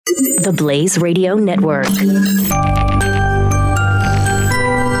The Blaze Radio Network.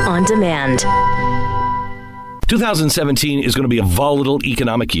 On demand. 2017 is going to be a volatile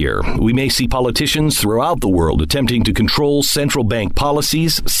economic year. We may see politicians throughout the world attempting to control central bank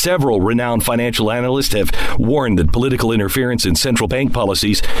policies. Several renowned financial analysts have warned that political interference in central bank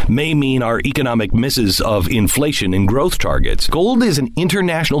policies may mean our economic misses of inflation and growth targets. Gold is an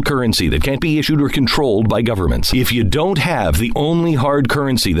international currency that can't be issued or controlled by governments. If you don't have the only hard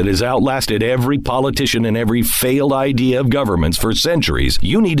currency that has outlasted every politician and every failed idea of governments for centuries,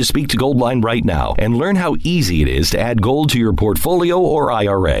 you need to speak to Goldline right now and learn how easy it is to add gold to your portfolio or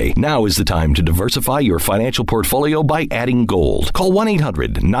IRA. Now is the time to diversify your financial portfolio by adding gold. Call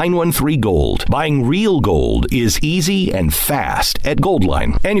 1-800-913-GOLD. Buying real gold is easy and fast at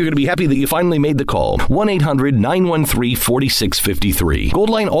Goldline. And you're going to be happy that you finally made the call. 1-800-913-4653.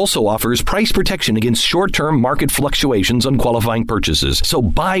 Goldline also offers price protection against short-term market fluctuations on qualifying purchases. So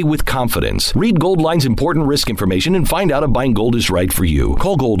buy with confidence. Read Goldline's important risk information and find out if buying gold is right for you.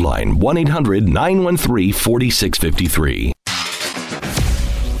 Call Goldline 1-800-913-4653. The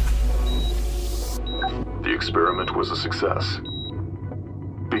experiment was a success.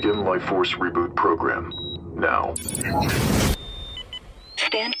 Begin Life Force Reboot Program now.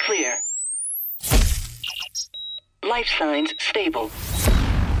 Stand clear. Life signs stable.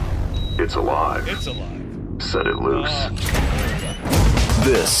 It's alive. It's alive. Set it loose.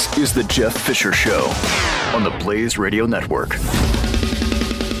 This is the Jeff Fisher Show on the Blaze Radio Network.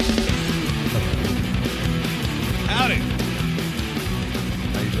 Howdy.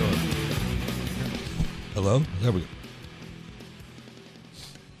 How you doing? Hello? There we go.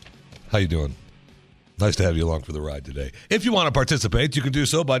 How you doing? Nice to have you along for the ride today. If you want to participate, you can do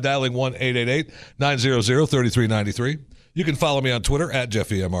so by dialing 1-888-900-3393. You can follow me on Twitter at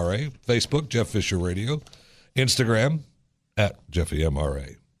JeffyMRA, Facebook, Jeff Fisher Radio, Instagram at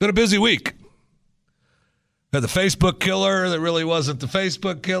JeffyMRA. Been a busy week. Had the Facebook killer that really wasn't the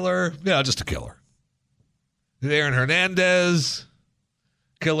Facebook killer. Yeah, just a killer. Aaron Hernandez,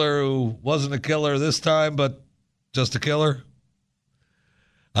 killer who wasn't a killer this time, but just a killer.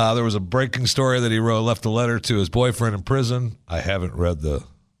 There was a breaking story that he left a letter to his boyfriend in prison. I haven't read the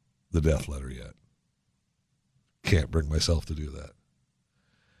death letter yet. Can't bring myself to do that.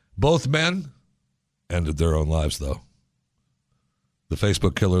 Both men ended their own lives, though. The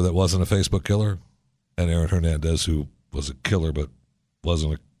Facebook killer that wasn't a Facebook killer, and Aaron Hernandez, who was a killer but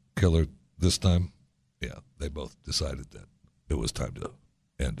wasn't a killer this time. Yeah, they both decided that it was time to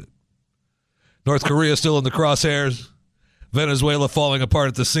end it. North Korea still in the crosshairs. Venezuela falling apart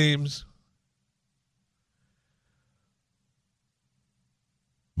at the seams.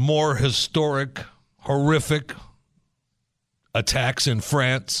 More historic, horrific attacks in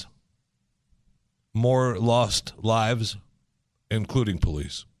France. More lost lives, including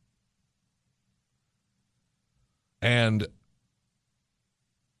police. And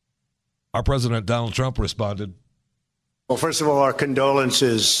our President Donald Trump responded. Well, first of all, our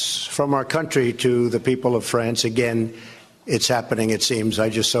condolences from our country to the people of France. Again, it's happening, it seems. I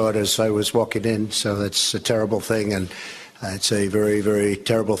just saw it as I was walking in, so that's a terrible thing, and it's a very, very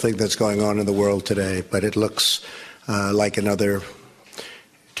terrible thing that's going on in the world today. But it looks like another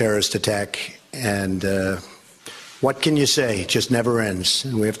terrorist attack, and what can you say? It just never ends,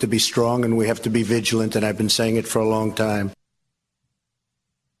 and we have to be strong, and we have to be vigilant, and I've been saying it for a long time.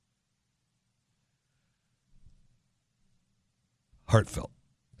 Heartfelt.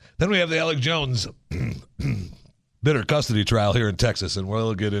 Then we have the Alex Jones bitter custody trial here in Texas, and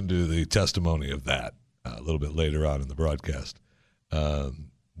we'll get into the testimony of that a little bit later on in the broadcast.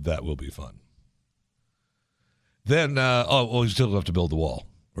 That will be fun. Then, we still have to build the wall,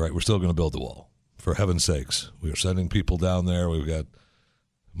 right? We're still going to build the wall. For heaven's sakes, we are sending people down there. We've got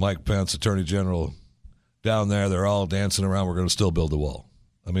Mike Pence, Attorney General, down there. They're all dancing around. We're going to still build the wall.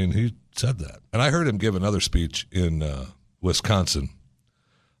 I mean, he said that. And I heard him give another speech in Wisconsin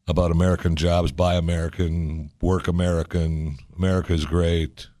about American jobs, buy American, work American, America's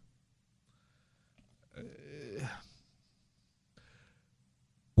great.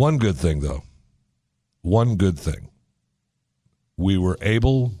 One good thing, though. One good thing. We were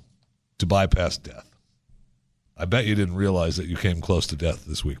able to bypass death. I bet you didn't realize that you came close to death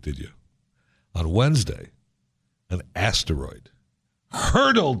this week, did you? On Wednesday, an asteroid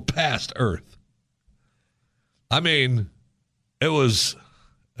hurtled past Earth. I mean, it was,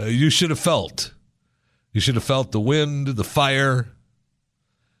 you should have felt the wind, the fire,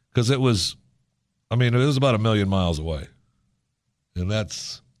 because it was about 1 million miles away. And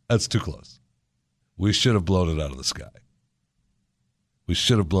that's too close. We should have blown it out of the sky. We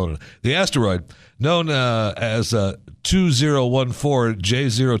should have blown it. The asteroid, known as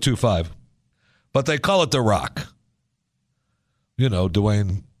 2014J025, but they call it The Rock. You know,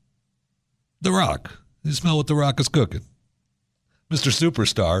 Dwayne The Rock. You smell what The Rock is cooking. Mr.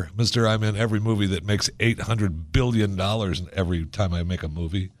 Superstar, Mr. I'm in every movie that makes $800 billion every time I make a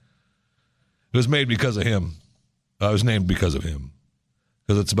movie. It was made because of him. It was named because of him.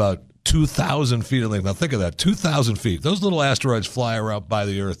 Because it's about 2,000 feet in length. Now think of that, 2,000 feet. Those little asteroids fly around by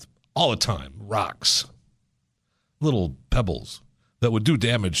the Earth all the time. Rocks. Little pebbles that would do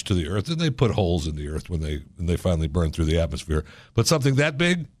damage to the Earth. And they put holes in the Earth when they finally burn through the atmosphere. But something that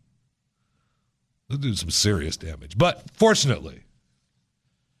big, they'll do some serious damage. But fortunately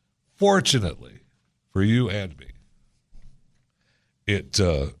for you and me,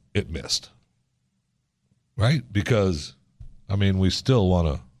 it missed. Right? Because, I mean, we still want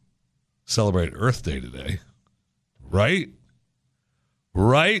to celebrate Earth Day today. Right?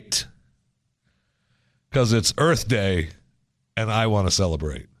 Right? Because it's Earth Day and I want to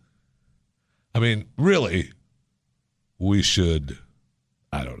celebrate. I mean, really, we should,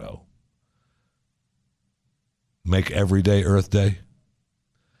 I don't know, make every day Earth Day.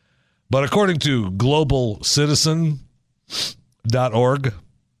 But according to globalcitizen.org,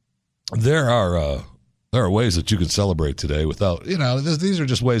 there are ways that you can celebrate today without, these are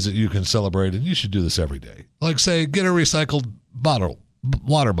just ways that you can celebrate, and you should do this every day. Like, say, get a recycled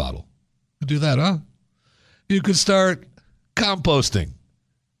water bottle. You do that, huh? You could start composting.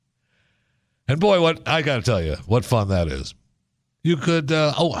 And boy, what I got to tell you, what fun that is. You could,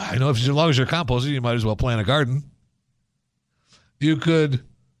 I know as long as you're composting, you might as well plant a garden. You could,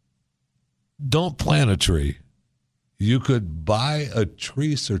 don't plant a tree. You could buy a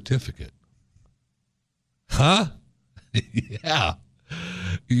tree certificate. Huh? Yeah.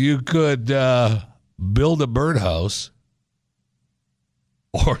 You could build a birdhouse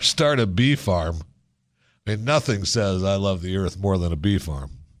or start a bee farm. I mean, nothing says I love the earth more than a bee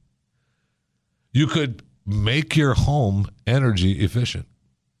farm. You could make your home energy efficient.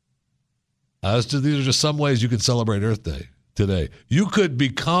 These are just some ways you can celebrate Earth Day today. You could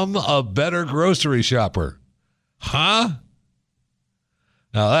become a better grocery shopper. Huh?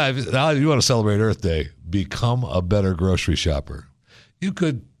 Now, you want to celebrate Earth Day, become a better grocery shopper. You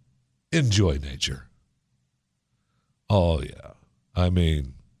could enjoy nature. Oh, yeah. I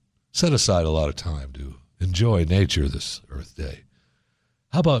mean, set aside a lot of time to enjoy nature this Earth Day.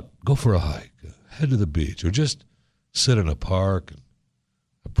 How about go for a hike, head to the beach, or just sit in a park and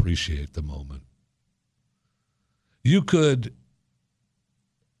appreciate the moment? You could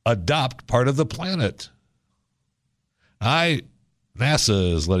adopt part of the planet.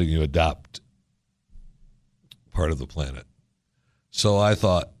 NASA is letting you adopt part of the planet. So I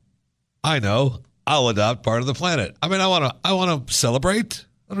thought, I'll adopt part of the planet. I mean, I want to celebrate.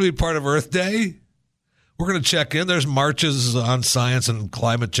 I want to be part of Earth Day. We're going to check in. There's marches on science and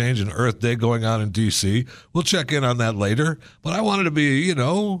climate change and Earth Day going on in D.C. We'll check in on that later. But I wanted to be, I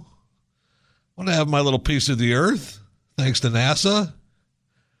want to have my little piece of the earth, thanks to NASA.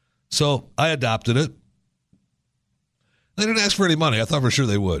 So I adopted it. They didn't ask for any money. I thought for sure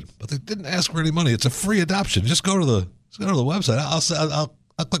they would, but they didn't ask for any money. It's a free adoption. Just go to the website. I'll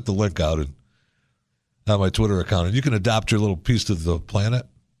click the link out and on my Twitter account, and you can adopt your little piece of the planet.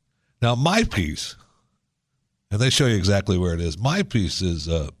 Now, my piece, and they show you exactly where it is. My piece is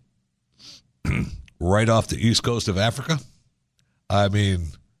right off the east coast of Africa. I mean,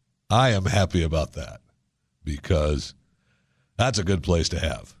 I am happy about that because that's a good place to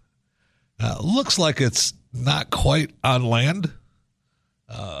have. Now, it looks like it's not quite on land.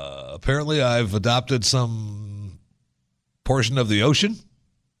 Apparently, I've adopted some portion of the ocean.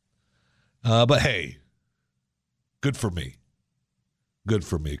 But hey, good for me. Good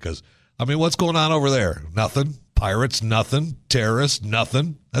for me because, I mean, what's going on over there? Nothing. Pirates, nothing. Terrorists,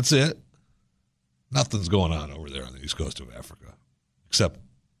 nothing. That's it. Nothing's going on over there on the east coast of Africa except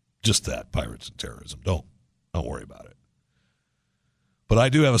just that, pirates and terrorism. Don't worry about it. But I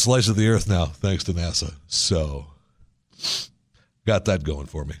do have a slice of the earth now, thanks to NASA. So, got that going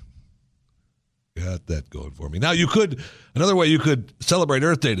for me. Now, another way you could celebrate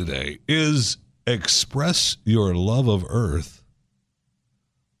Earth Day today is express your love of Earth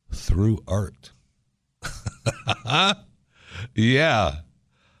through art. Yeah,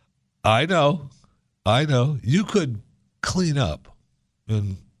 I know. You could clean up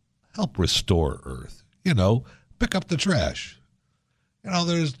and help restore Earth. Pick up the trash.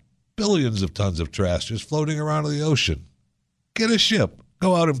 There's billions of tons of trash just floating around in the ocean. Get a ship.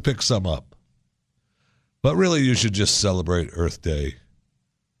 Go out and pick some up. But really, you should just celebrate Earth Day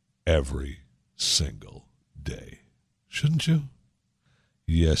every single day. Shouldn't you?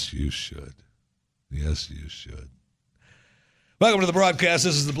 Yes, you should. Yes, you should. Welcome to the broadcast.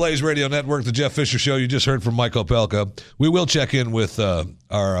 This is the Blaze Radio Network, the Jeff Fisher Show. You just heard from Mike Opelka. We will check in with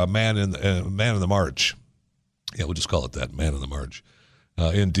our man in the March. Yeah, we'll just call it that, Man in the March,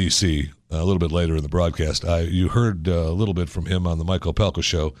 in D.C. A little bit later in the broadcast. You heard a little bit from him on the Mike Opelka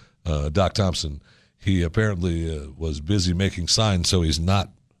Show. Doc Thompson, he apparently was busy making signs, so he's not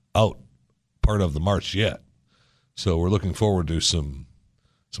out part of the march yet. So we're looking forward to some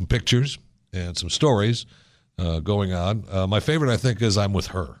pictures and some stories going on. My favorite, I think, is I'm with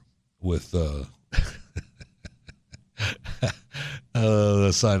her, with the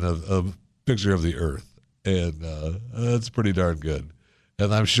sign of a picture of the earth. And that's pretty darn good.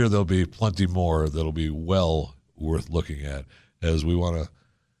 And I'm sure there'll be plenty more that'll be well worth looking at as we want to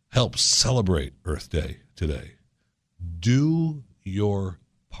help celebrate Earth Day today. Do your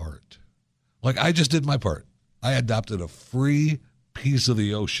part. Like I just did my part. I adopted a free piece of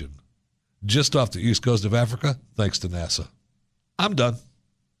the ocean just off the east coast of Africa, thanks to NASA. I'm done.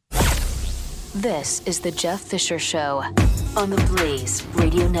 This is the Jeff Fisher Show on the Blaze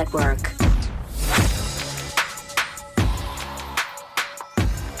Radio Network.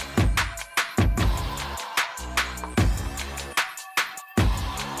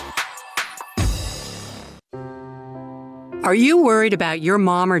 Are you worried about your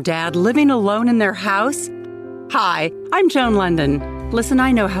mom or dad living alone in their house? Hi, I'm Joan London. Listen,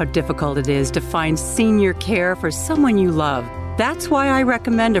 I know how difficult it is to find senior care for someone you love. That's why I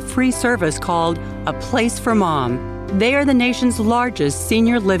recommend a free service called A Place for Mom. They are the nation's largest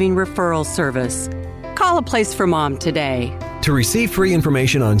senior living referral service. Call A Place for Mom today. To receive free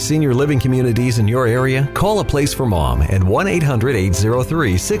information on senior living communities in your area, call A Place for Mom at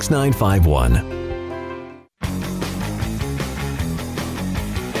 1-800-803-6951.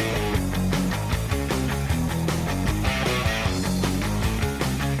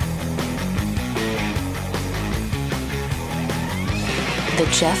 The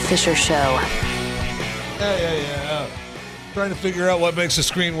Jeff Fisher Show. Yeah. Trying to figure out what makes the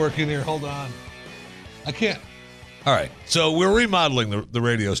screen work in here. Hold on. I can't. All right. So we're remodeling the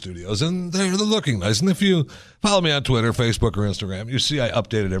radio studios, and they're looking nice. And if you follow me on Twitter, Facebook, or Instagram, you see I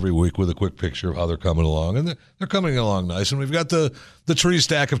update it every week with a quick picture of how they're coming along. And they're coming along nice. And we've got the tree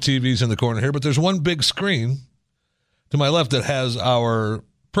stack of TVs in the corner here, but there's one big screen to my left that has our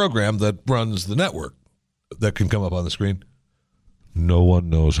program that runs the network that can come up on the screen. No one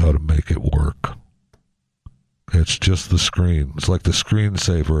knows how to make it work. It's just the screen. It's like the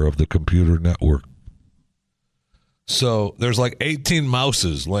screensaver of the computer network. So there's like 18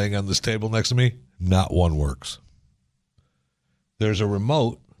 mouses laying on this table next to me. Not one works. There's a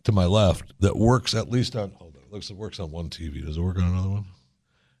remote to my left that works at least on, hold on, it works on one TV. Does it work on another one?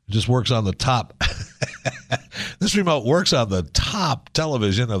 It just works on the top. This remote works on the top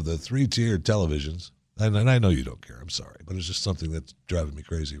television of the 3-tiered televisions. And I know you don't care. I'm sorry. But it's just something that's driving me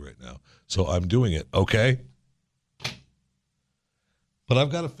crazy right now. So I'm doing it, okay? But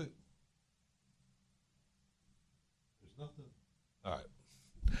I've got to There's nothing. All right.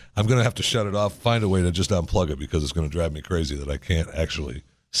 I'm going to have to shut it off, find a way to just unplug it because it's going to drive me crazy that I can't actually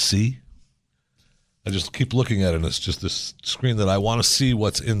see. I just keep looking at it, and it's just this screen that I want to see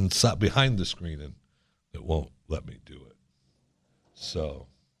what's inside behind the screen, and it won't let me do it. So,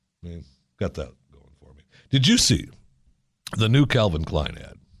 I mean, got that. Did you see the new Calvin Klein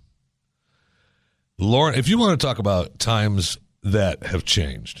ad? Lauren, if you want to talk about times that have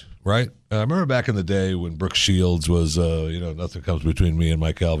changed, right? I remember back in the day when Brooke Shields was, nothing comes between me and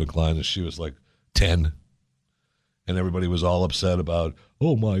my Calvin Klein, and she was like 10. And everybody was all upset about,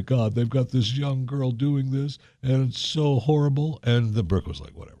 oh, my God, they've got this young girl doing this, and it's so horrible. And the Brooke was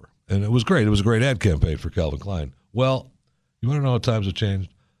like, whatever. And it was great. It was a great ad campaign for Calvin Klein. Well, you want to know how times have changed?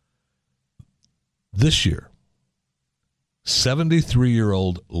 This year,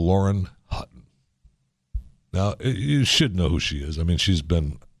 73-year-old Lauren Hutton. Now, you should know who she is. I mean, she's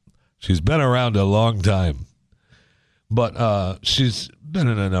been around a long time. But she's been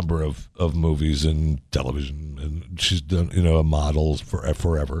in a number of movies and television, and she's done, a model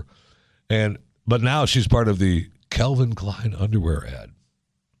forever. But now she's part of the Calvin Klein underwear ad.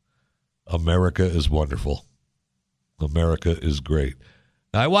 America is wonderful. America is great.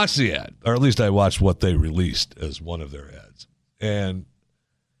 Now, I watched the ad, or at least I watched what they released as one of their ads. And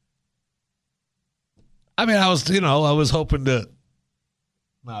I mean, I was hoping to,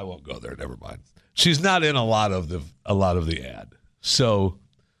 no, I won't go there. Never mind. She's not in a lot of the ad. So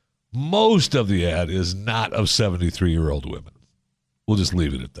most of the ad is not of 73-year-old women. We'll just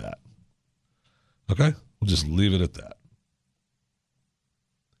leave it at that. Okay? We'll just leave it at that.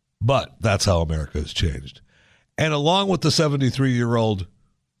 But that's how America has changed. And along with the 73-year-old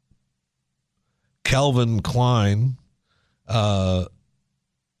Calvin Klein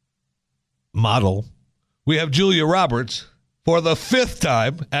model. We have Julia Roberts, for the 5th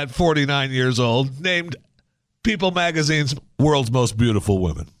time at 49 years old, named People Magazine's World's Most Beautiful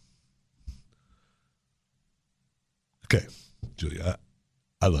Women. Okay, Julia,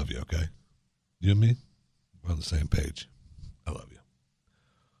 I love you, okay? You and me, we're on the same page. I love you.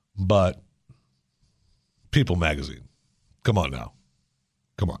 But People Magazine, come on now.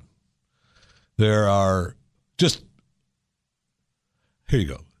 Come on. There are just, here you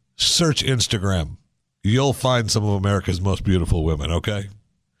go. Search Instagram. You'll find some of America's most beautiful women, okay?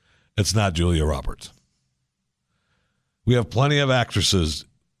 It's not Julia Roberts. We have plenty of actresses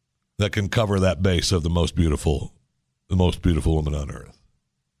that can cover that base of the most beautiful woman on earth.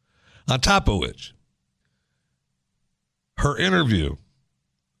 On top of which, her interview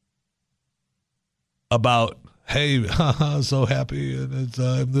about, hey, so happy, and it's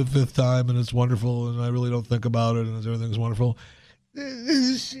the 5th time, and it's wonderful, and I really don't think about it, and everything's wonderful.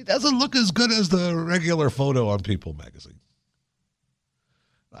 She doesn't look as good as the regular photo on People Magazine.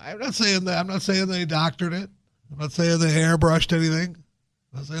 I'm not saying that. I'm not saying they doctored it. I'm not saying they airbrushed anything.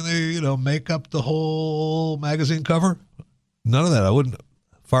 I'm not saying they, make up the whole magazine cover. None of that. I wouldn't.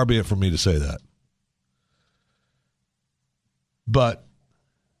 Far be it from me to say that. But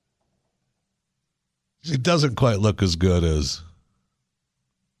she doesn't quite look as good as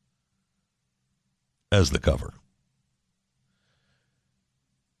the cover.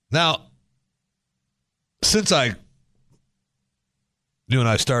 Now, since you and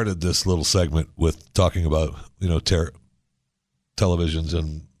I started this little segment with talking about, televisions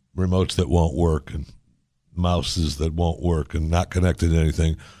and remotes that won't work and mouses that won't work and not connected to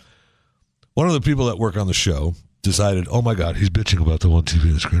anything, one of the people that work on the show decided, oh my God, he's bitching about the one TV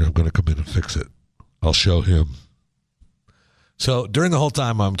on the screen. I'm going to come in and fix it. I'll show him. So during the whole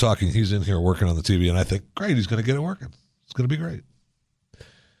time I'm talking, he's in here working on the TV, and I think, great, he's going to get it working. It's going to be great.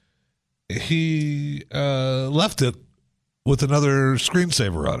 He left it with another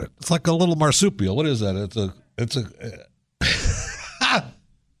screensaver on it. It's like a little marsupial. What is that? That's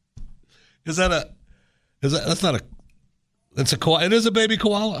not a, it's a koala. It is a baby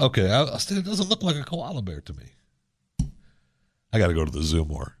koala? Okay. It doesn't look like a koala bear to me. I got to go to the zoo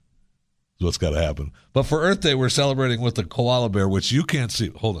more. That's what's got to happen. But for Earth Day, we're celebrating with the koala bear, which you can't see.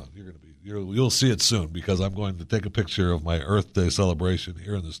 Hold on. You'll see it soon, because I'm going to take a picture of my Earth Day celebration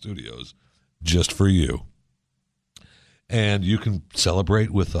here in the studios just for you. And you can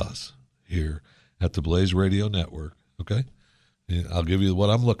celebrate with us here at the Blaze Radio Network, okay? And I'll give you what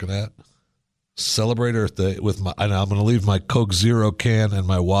I'm looking at. Celebrate Earth Day with and I'm going to leave my Coke Zero can and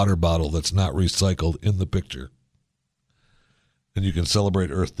my water bottle that's not recycled in the picture. And you can celebrate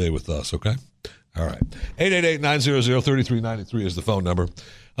Earth Day with us, okay? All right. 888-900-3393 is the phone number.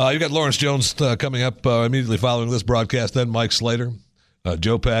 You've got Lawrence Jones coming up immediately following this broadcast, then Mike Slater,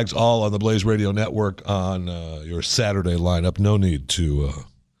 Joe Pags, all on the Blaze Radio Network on your Saturday lineup. No need to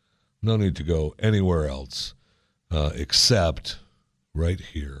go anywhere else except right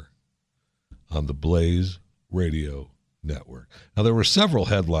here on the Blaze Radio Network. Now, there were several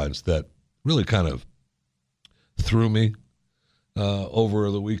headlines that really kind of threw me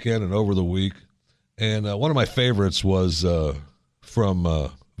over the weekend and over the week. And one of my favorites was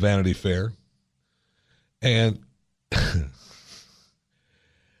from Vanity Fair. And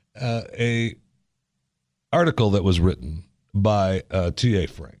a article that was written by T.A.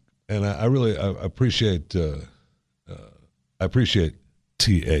 Frank. And I really appreciate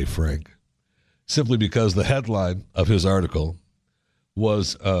T.A. Frank, simply because the headline of his article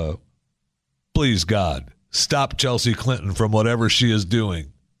was, please God, stop Chelsea Clinton from whatever she is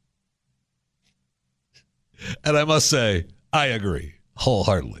doing. And I must say, I agree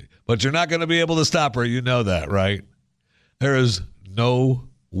wholeheartedly. But you're not going to be able to stop her. You know that, right? There is no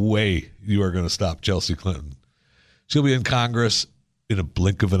way you are going to stop Chelsea Clinton. She'll be in Congress in a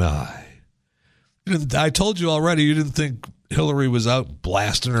blink of an eye. I told you already, you didn't think Hillary was out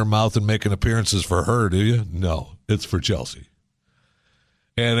blasting her mouth and making appearances for her, do you? No, it's for Chelsea.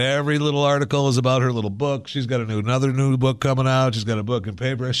 And every little article is about her little book. She's got another new book coming out. She's got a book in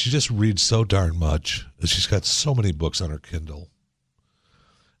paper. She just reads so darn much. She's got so many books on her Kindle.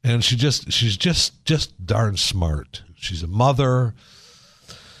 And she's just darn smart. She's a mother.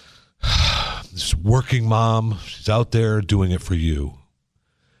 She's a working mom. She's out there doing it for you.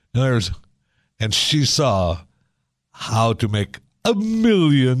 And she saw how to make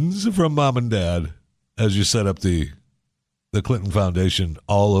millions from mom and dad as you set up the Clinton Foundation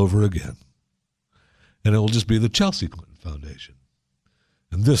all over again. And it will just be the Chelsea Clinton Foundation.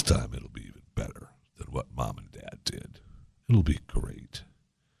 And this time it'll be even better than what mom and dad did. It'll be great.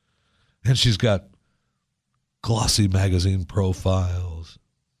 And she's got glossy magazine profiles.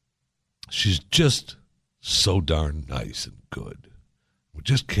 She's just so darn nice and good. We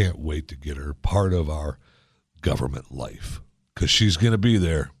just can't wait to get her part of our government life because she's going to be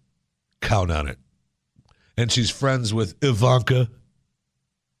there. Count on it. And she's friends with Ivanka.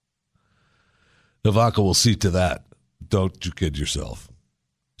 Ivanka will see to that. Don't you kid yourself.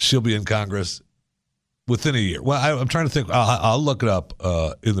 She'll be in Congress within a year. Well, I'm trying to think. I'll look it up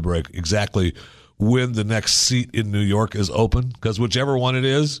in the break exactly when the next seat in New York is open, because whichever one it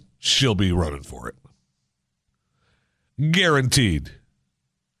is, she'll be running for it. Guaranteed.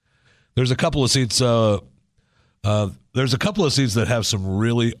 There's a couple of seats. There's a couple of seats that have some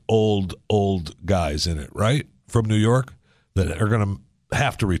really old guys in it, right? From New York that are going to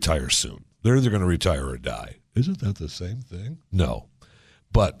have to retire soon. They're either going to retire or die. Isn't that the same thing? No,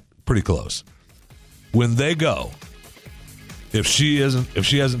 but pretty close. When they go, if she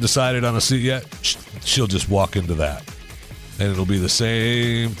hasn't decided on a seat yet, she'll just walk into that, and it'll be the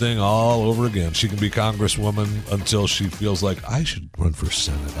same thing all over again. She can be Congresswoman until she feels like, I should run for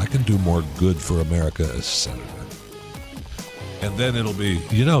Senate. I can do more good for America as senator. And then it'll be,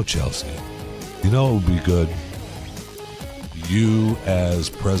 Chelsea, it would be good. You as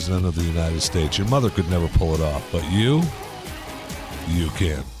President of the United States. Your mother could never pull it off, but you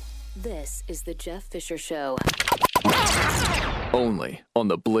can. This is the Jeff Fisher Show. Only on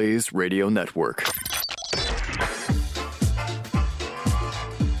the Blaze Radio Network.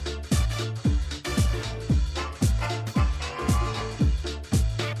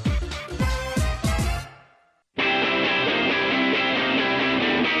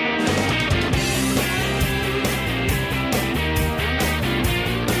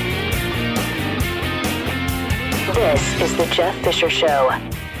 This is the Jeff Fisher Show.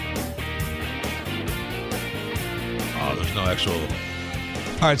 Oh, there's no actual...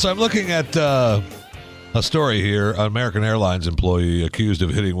 All right, so I'm looking at a story here. An American Airlines employee accused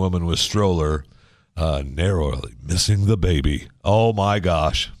of hitting woman with stroller, narrowly missing the baby. Oh, my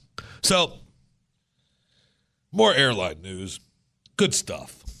gosh. So, more airline news. Good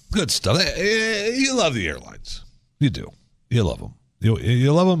stuff. Good stuff. You love the airlines. You do. You love them.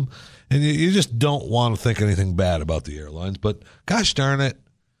 You love them. And you just don't want to think anything bad about the airlines, but gosh darn it,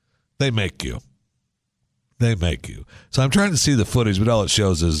 they make you. They make you. So I'm trying to see the footage, but all it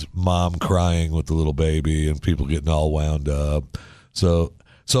shows is mom crying with the little baby and people getting all wound up. So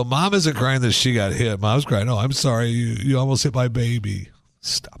mom isn't crying that she got hit. Mom's crying, oh, I'm sorry, you almost hit my baby.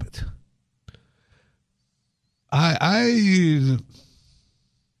 Stop it.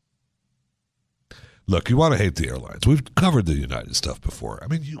 Look, you want to hate the airlines. We've covered the United stuff before. I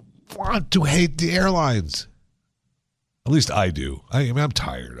mean, you want to hate the airlines. At least I do. I'm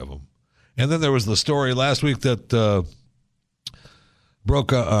tired of them. And then there was the story last week that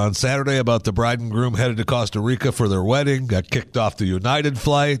broke on Saturday about the bride and groom headed to Costa Rica for their wedding, got kicked off the United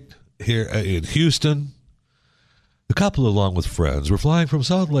flight here in Houston. The couple, along with friends, were flying from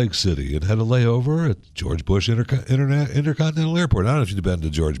Salt Lake City and had a layover at George Bush Intercontinental Airport. I don't know if you've been to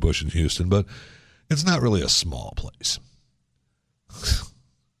George Bush in Houston, but it's not really a small place.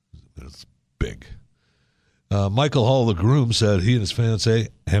 It's big. Michael Hall, the groom, said he and his fiancée,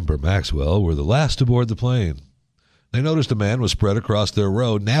 Amber Maxwell, were the last to board the plane. They noticed a man was spread across their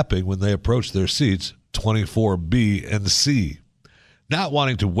row napping when they approached their seats, 24B and C. Not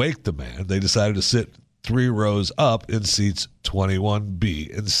wanting to wake the man, they decided to sit 3 rows up in seats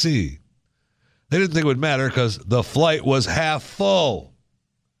 21B and C. They didn't think it would matter because the flight was half full.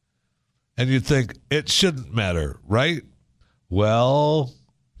 And you'd think it shouldn't matter, right? Well,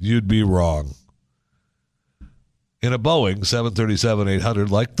 you'd be wrong. In a Boeing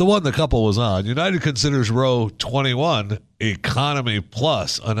 737-800, like the one the couple was on, United considers row 21 Economy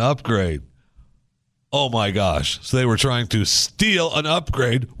Plus an upgrade. Oh, my gosh. So they were trying to steal an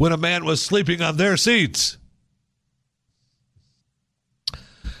upgrade when a man was sleeping on their seats.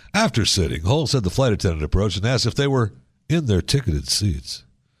 After sitting, Hull said the flight attendant approached and asked if they were in their ticketed seats.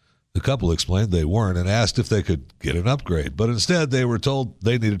 The couple explained they weren't and asked if they could get an upgrade, but instead they were told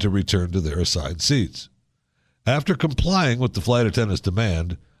they needed to return to their assigned seats. After complying with the flight attendant's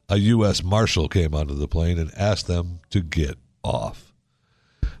demand, a U.S. Marshal came onto the plane and asked them to get off.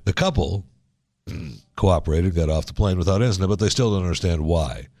 The couple cooperated, got off the plane without incident, but they still don't understand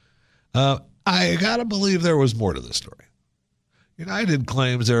why. I got to believe there was more to this story. United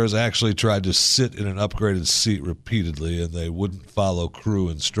claims Airs actually tried to sit in an upgraded seat repeatedly and they wouldn't follow crew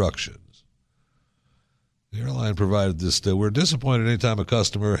instructions. The airline provided this. We're disappointed anytime a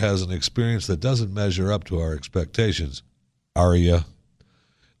customer has an experience that doesn't measure up to our expectations. Are ya?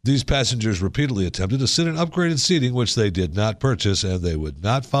 These passengers repeatedly attempted to sit in upgraded seating, which they did not purchase, and they would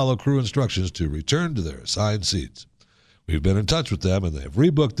not follow crew instructions to return to their assigned seats. We've been in touch with them, and they have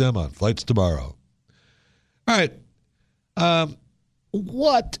rebooked them on flights tomorrow. All right.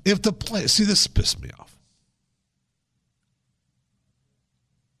 What if the plane... See, this pissed me off.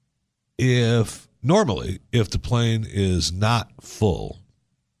 Normally, if the plane is not full,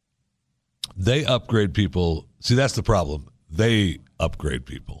 they upgrade people. See, that's the problem. They upgrade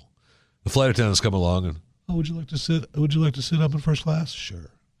people. The flight attendants come along and, would you like to sit up in first class?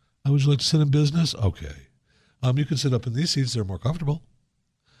 Sure. Would you like to sit in business? Okay. You can sit up in these seats. They're more comfortable.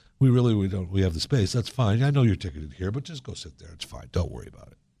 We have the space. That's fine. I know you're ticketed here, but just go sit there. It's fine. Don't worry about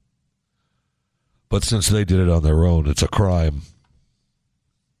it. But since they did it on their own, it's a crime.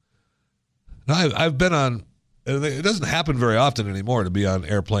 Now, I've been on, it doesn't happen very often anymore to be on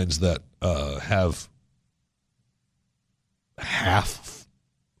airplanes that have half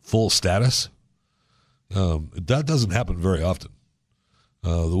full status. That doesn't happen very often.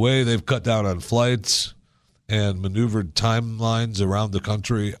 The way they've cut down on flights and maneuvered timelines around the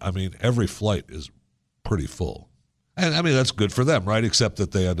country, I mean, every flight is pretty full. And, I mean, that's good for them, right? Except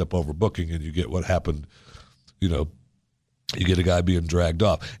that they end up overbooking and you get what happened, you get a guy being dragged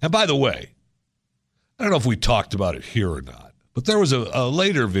off. And by the way, I don't know if we talked about it here or not, but there was a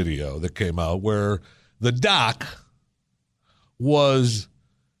later video that came out where the doc was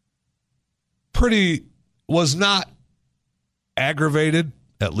not aggravated,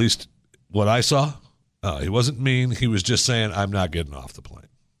 at least what I saw. He wasn't mean. He was just saying, I'm not getting off the plane.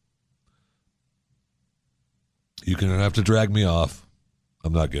 You can have to drag me off.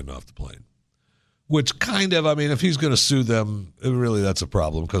 I'm not getting off the plane. Which kind of, I mean, if he's going to sue them, really that's a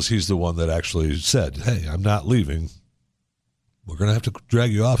problem because he's the one that actually said, hey, I'm not leaving. We're going to have to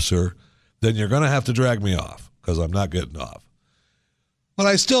drag you off, sir. Then you're going to have to drag me off because I'm not getting off. What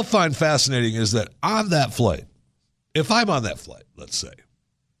I still find fascinating is that on that flight, if I'm on that flight, let's say,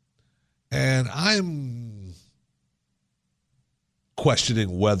 and I'm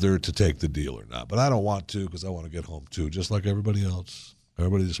questioning whether to take the deal or not, but I don't want to because I want to get home too, just like everybody else.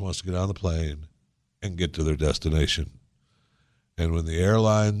 Everybody just wants to get on the plane and get to their destination. And when the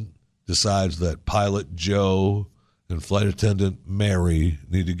airline decides that pilot Joe and flight attendant Mary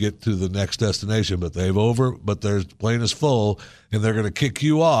need to get to the next destination, but their plane is full and they're going to kick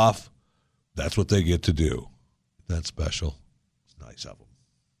you off, that's what they get to do. That's special. It's nice of them.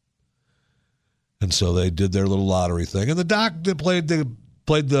 And so they did their little lottery thing, and the doc played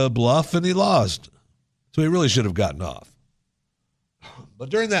the bluff, and he lost. So he really should have gotten off. But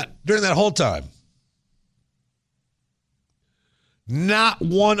during that whole time, not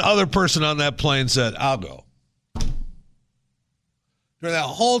one other person on that plane said, I'll go. During that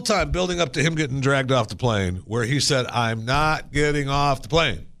whole time building up to him getting dragged off the plane, where he said, I'm not getting off the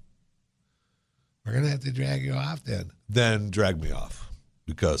plane. We're going to have to drag you off then. Then drag me off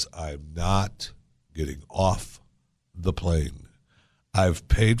because I'm not getting off the plane. I've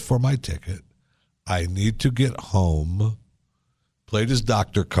paid for my ticket. I need to get home. Played his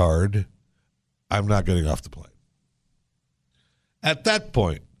doctor card. I'm not getting off the plane. At that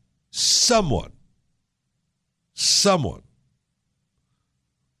point, someone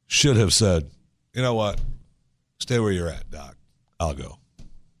should have said, you know what? Stay where you're at, Doc. I'll go.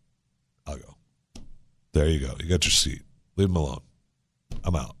 There you go. You got your seat. Leave him alone.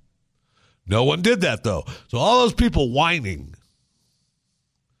 I'm out. No one did that, though. So all those people whining,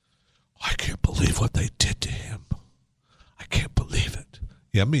 I can't believe what they did to him. I can't believe it.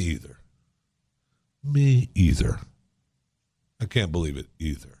 Yeah, me either. I can't believe it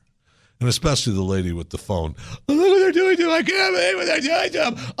either. And especially the lady with the phone. Look what they're doing to him. I can't believe what they're doing to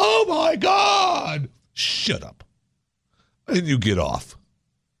him. Oh, my God. Shut up. And you get off.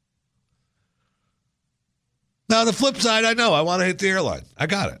 Now, the flip side, I know. I want to hate the airline. I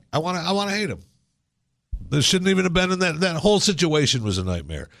got it. I want to hate them. There shouldn't even have been in that whole situation was a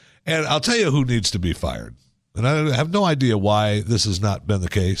nightmare. And I'll tell you who needs to be fired. And I have no idea why this has not been the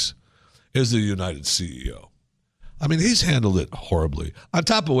case, is the United CEO. I mean, he's handled it horribly. On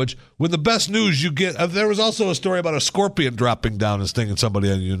top of which, when the best news you get, there was also a story about a scorpion dropping down and stinging somebody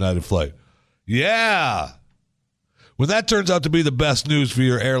on a United flight. Yeah. When that turns out to be the best news for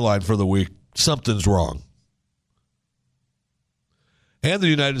your airline for the week, something's wrong. And the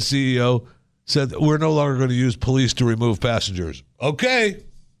United CEO said that we're no longer going to use police to remove passengers. Okay.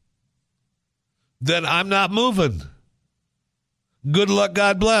 Then I'm not moving. Good luck,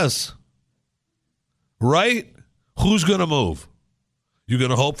 God bless. Right? Who's going to move? You going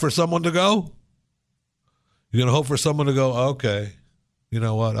to hope for someone to go? You're going to hope for someone to go, okay, you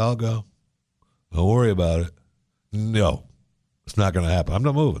know what, I'll go. Don't worry about it. No. It's not going to happen. I'm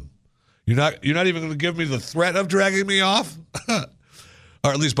not moving. You're not even going to give me the threat of dragging me off? Or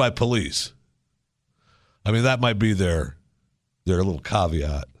at least by police. I mean, that might be their little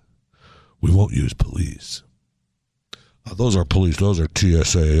caveat. We won't use police. Those are police. Those are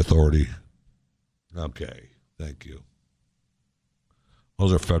TSA authority. Okay, thank you.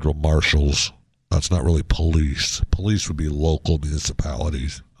 Those are federal marshals. That's not really police. Police would be local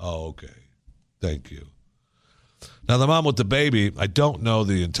municipalities. Oh, okay. Thank you. Now, the mom with the baby, I don't know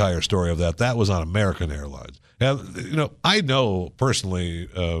the entire story of that. That was on American Airlines. Now, I know personally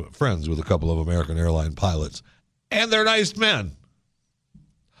friends with a couple of American airline pilots, and they're nice men.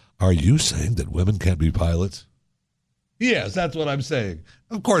 Are you saying that women can't be pilots? Yes, that's what I'm saying.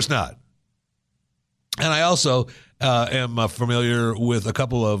 Of course not. And I also am familiar with a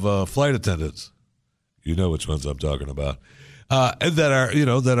couple of flight attendants. You know which ones I'm talking about. That are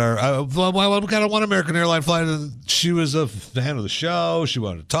well, we got one American airline flight, and she was a fan of the show. She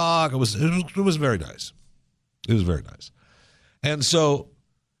wanted to talk. It was very nice. It was very nice. And so,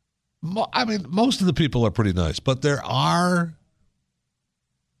 I mean, most of the people are pretty nice, but there are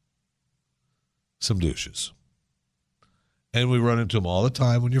some douches. And we run into them all the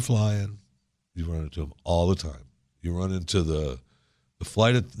time when you're flying. You run into them all the time. You run into the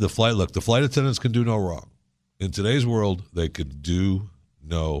flight. Look, the flight attendants can do no wrong. In today's world, they can do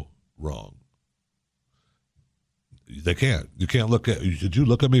no wrong. They can't. You can't look at. Did you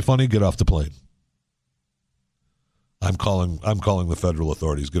look at me funny? Get off the plane. I'm calling the federal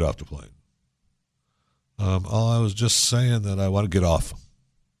authorities. Get off the plane. I was just saying that I want to get off.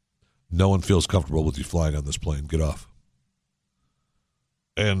 No one feels comfortable with you flying on this plane. Get off.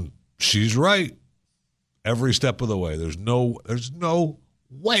 And she's right. Every step of the way. There's no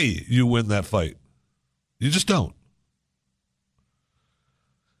way you win that fight. You just don't.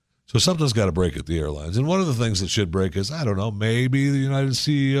 So something's got to break at the airlines. And one of the things that should break is, I don't know, maybe the United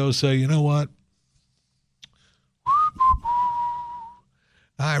CEOs say, you know what?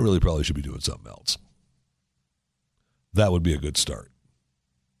 I really probably should be doing something else. That would be a good start.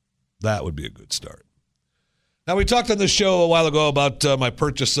 That would be a good start. Now, we talked on this show a while ago about my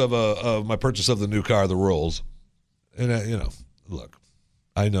purchase of the new car, the Rolls. And, look.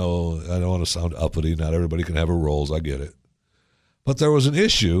 I know I don't want to sound uppity. Not everybody can have a Rolls. I get it. But there was an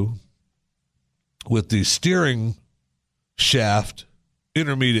issue with the steering shaft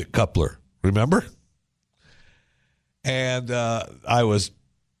intermediate coupler. Remember? And I was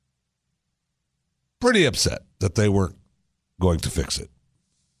pretty upset that they weren't going to fix it.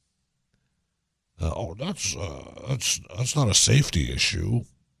 That's not a safety issue.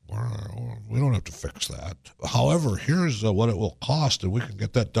 We don't have to fix that. However, here's what it will cost, and we can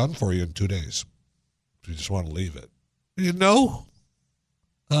get that done for you in 2 days. If you just want to leave it.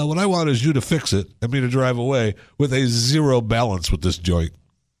 What I want is you to fix it and me to drive away with a zero balance with this joint.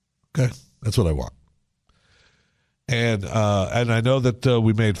 Okay, that's what I want. And I know that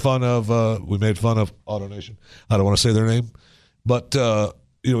we made fun of AutoNation. I don't want to say their name, but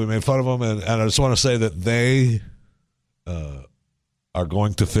we made fun of them, and I just want to say that they are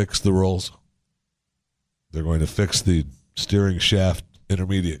going to fix the Rolls. They're going to fix the steering shaft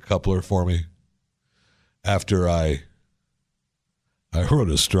intermediate coupler for me after I wrote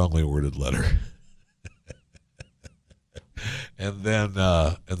a strongly worded letter. and then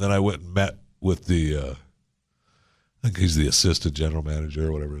I went and met with the I think he's the assistant general manager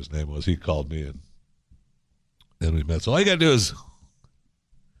or whatever his name was. He called me and we met. So all you got to do is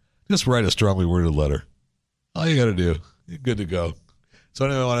just write a strongly worded letter. All you got to do. You're good to go. So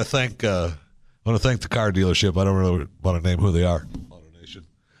anyway, I want to thank the car dealership. I don't really want to name who they are, AutoNation,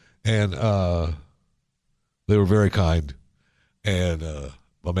 and they were very kind. And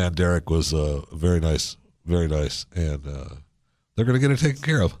my man Derek was very nice, and they're going to get it taken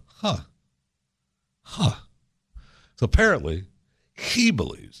care of. Huh. So apparently, he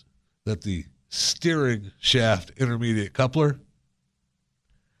believes that the steering shaft intermediate coupler,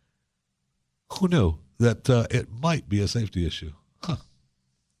 who knew that it might be a safety issue? Huh.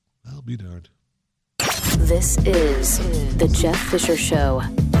 I'll be darned. This is The Jeff Fisher Show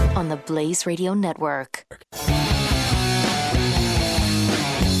on the Blaze Radio Network.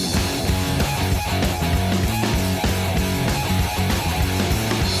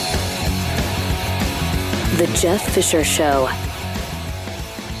 The Jeff Fisher Show.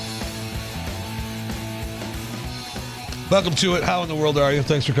 Welcome to it. How in the world are you?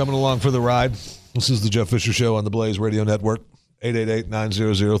 Thanks for coming along for the ride. This is the Jeff Fisher Show on the Blaze Radio Network,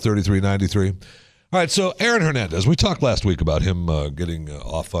 888-900-3393. All right, so Aaron Hernandez, we talked last week about him getting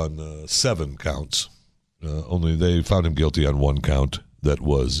off on 7 counts. Only they found him guilty on 1 count that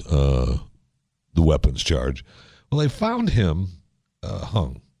was the weapons charge. Well, they found him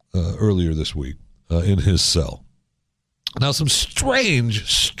hung earlier this week in his cell. Now, some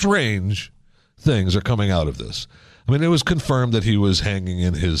strange things are coming out of this. I mean, it was confirmed that he was hanging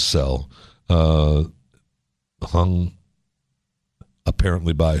in his cell, hung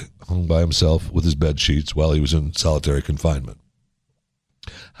by himself with his bed sheets while he was in solitary confinement.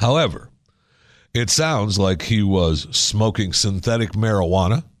 However, it sounds like he was smoking synthetic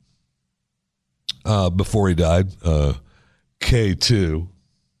marijuana before he died, K2,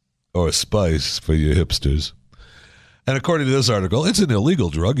 or a spice for you hipsters. And according to this article, it's an illegal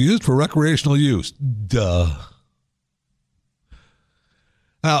drug used for recreational use. Duh.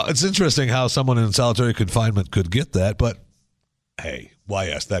 Now, it's interesting how someone in solitary confinement could get that, but hey, why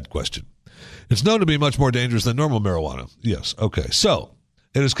ask that question? It's known to be much more dangerous than normal marijuana. Yes, okay. So,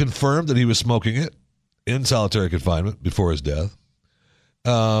 it is confirmed that he was smoking it in solitary confinement before his death.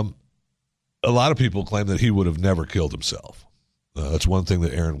 A lot of people claim that he would have never killed himself. That's one thing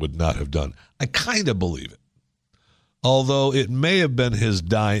that Aaron would not have done. I kind of believe it. Although it may have been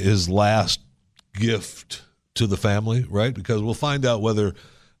his last gift to the family, right? Because we'll find out whether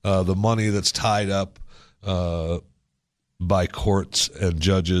the money that's tied up by courts and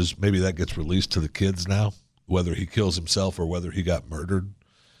judges, maybe that gets released to the kids now. Whether he kills himself or whether he got murdered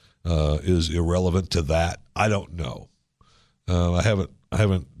is irrelevant to that. I don't know. I haven't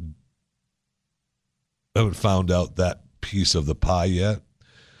found out that piece of the pie yet.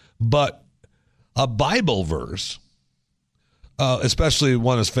 But a Bible verse, especially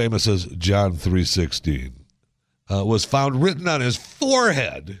one as famous as John 3:16, was found written on his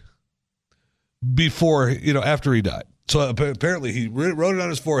forehead after he died. So apparently he wrote it on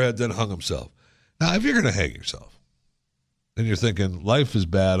his forehead, then hung himself. Now, if you're going to hang yourself and you're thinking, life is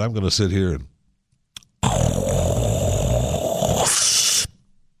bad, I'm going to sit here and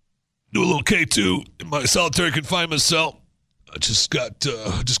do a little K2 in my solitary confinement cell. I just got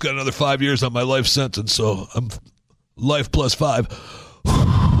another 5 years on my life sentence, so I'm life plus 5.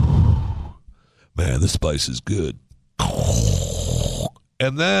 Man, this spice is good.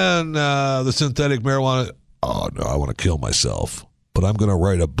 And then the synthetic marijuana. Oh, no, I want to kill myself. But I'm going to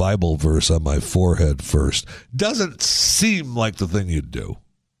write a Bible verse on my forehead first. Doesn't seem like the thing you'd do.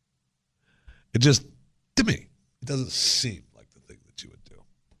 It just, to me, it doesn't seem like the thing that you would do.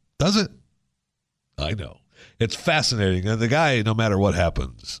 Does it? I know. It's fascinating. And the guy, no matter what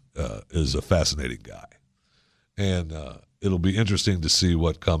happens, is a fascinating guy. And it'll be interesting to see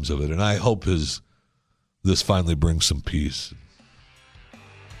what comes of it. And I hope this finally brings some peace,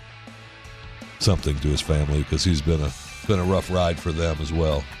 something to his family, because he's been a rough ride for them as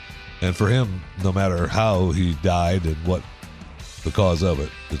well. And for him, no matter how he died and what the cause of it,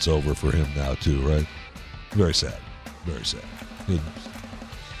 it's over for him now too, right? Very sad. Very sad.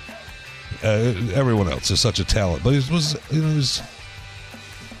 Everyone else is such a talent, but it was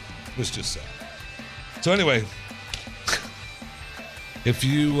just sad. So anyway, if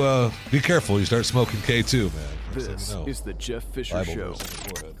you be careful, you start smoking K2, man. This is the Jeff Fisher Show,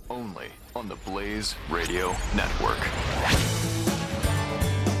 only on the Blaze Radio Network.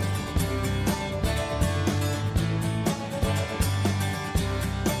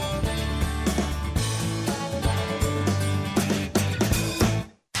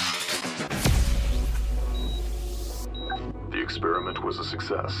 The experiment was a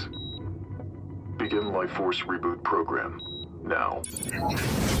success. Begin Life Force Reboot Program now.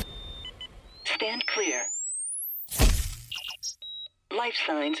 Stand clear. Life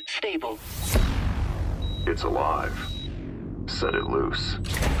signs stable. It's alive. Set it loose.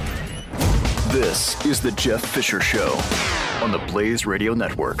 This is the Jeff Fisher Show on the Blaze Radio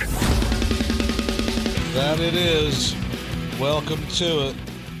Network. That it is. Welcome to it.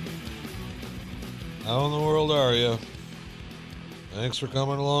 How in the world are you? Thanks for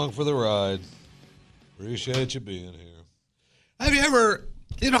coming along for the ride. Appreciate you being here. Have you ever,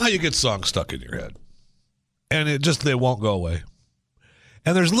 you know how you get songs stuck in your head and they won't go away?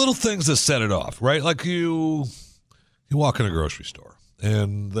 And there's little things that set it off, right? Like you walk in a grocery store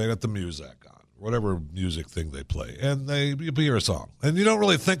and they got the music on, whatever music thing they play, and you hear a song. And you don't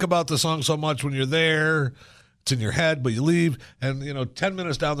really think about the song so much when you're there. It's in your head, but you leave, and 10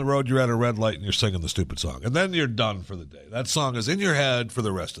 minutes down the road, you're at a red light and you're singing the stupid song. And then you're done for the day. That song is in your head for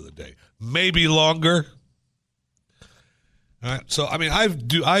the rest of the day. Maybe longer. All right. So, I mean,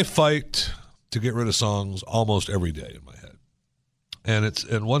 I fight to get rid of songs almost every day in my head.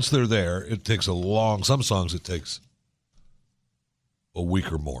 And once they're there, it takes some songs it takes a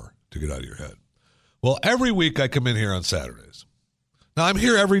week or more to get out of your head. Well, every week I come in here on Saturdays. Now, I'm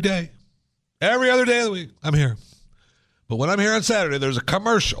here every day. Every other day of the week, I'm here. But when I'm here on Saturday, there's a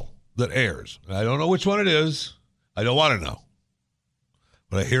commercial that airs. And I don't know which one it is. I don't want to know.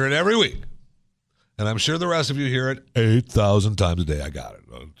 but I hear it every week. And I'm sure the rest of you hear it 8,000 times a day. I got it.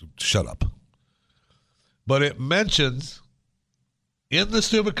 Shut up. But it mentions in the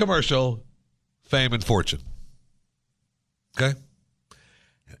stupid commercial fame and fortune. Okay?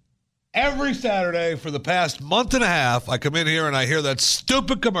 Every Saturday for the past month and a half, I come in here and I hear that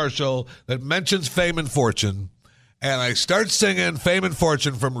stupid commercial that mentions fame and fortune, and I start singing Fame and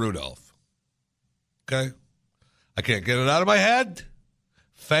Fortune from Rudolph. Okay? I can't get it out of my head.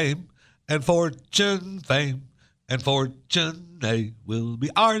 Fame and fortune, fame and fortune, they will be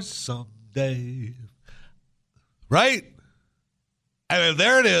ours someday. Right? And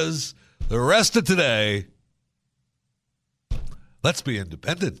there it is. The rest of today. Let's be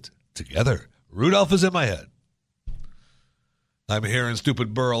independent together. Rudolph is in my head. I'm hearing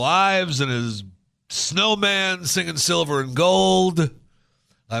stupid Burl Ives and his snowman singing Silver and Gold.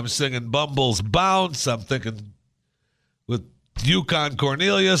 I'm singing Bumble's Bounce. I'm thinking with Yukon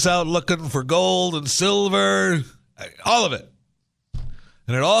Cornelius out looking for gold and silver. All of it.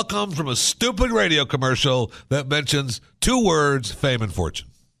 And it all comes from a stupid radio commercial that mentions 2 words, fame and fortune.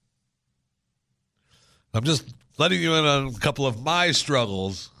 I'm just letting you in on a couple of my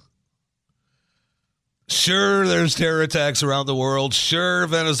struggles. Sure, there's terror attacks around the world. Sure,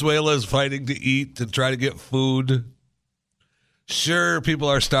 Venezuela is fighting to eat and try to get food. Sure, people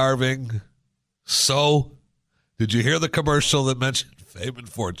are starving. So, did you hear the commercial that mentioned fame and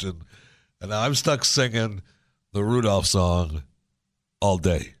fortune? And now I'm stuck singing the Rudolph song all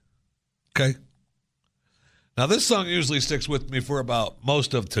day. Okay? Now, this song usually sticks with me for about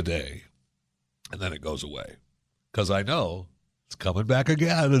most of today, and then it goes away. Because I know it's coming back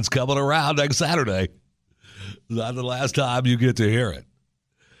again. It's coming around next Saturday. Not the last time you get to hear it.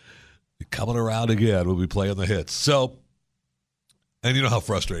 It's coming around again. We'll be playing the hits. So, and you know how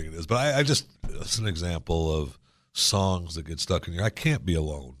frustrating it is. But I just, it's an example of songs that get stuck in here. I can't be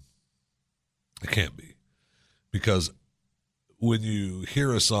alone. I can't be. Because when you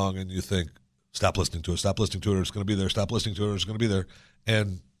hear a song and you think, stop listening to it, or it's going to be there, stop listening to it, or it's going to be there,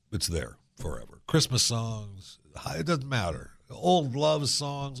 and it's there forever. Christmas songs, it doesn't matter. Old love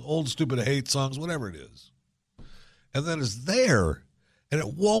songs, old stupid hate songs, whatever it is. And then it's there, and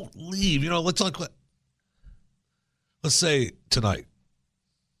it won't leave. You know, let's say tonight,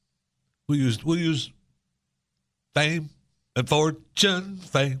 we'll use fame and fortune,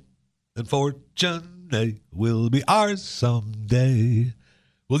 they will be ours someday.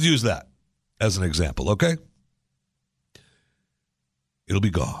 We'll use that as an example, okay? It'll be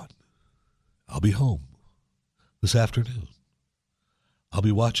gone. I'll be home this afternoon. I'll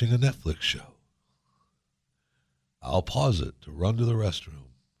be watching a Netflix show. I'll pause it to run to the restroom,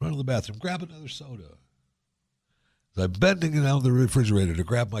 run to the bathroom, grab another soda. As I'm bending it out of the refrigerator to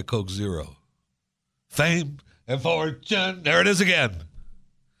grab my Coke Zero. Fame and fortune. There it is again.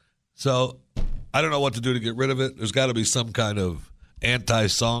 So I don't know what to do to get rid of it. There's got to be some kind of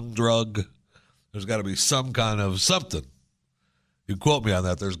anti-song drug. There's got to be some kind of something. You quote me on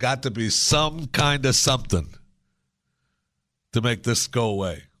that. There's got to be some kind of something to make this go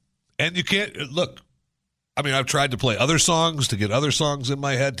away. And you can't, look, I mean, I've tried to play other songs to get other songs in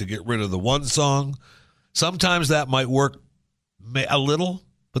my head to get rid of the one song. Sometimes that might work a little,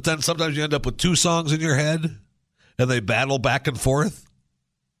 but then sometimes you end up with 2 songs in your head and they battle back and forth.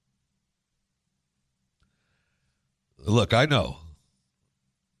 Look, I know.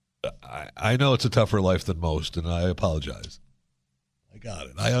 I know it's a tougher life than most, and I apologize. I got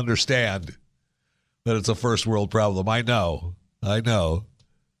it. I understand that it's a first world problem. I know. I know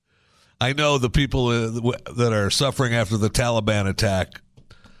the people that are suffering after the Taliban attack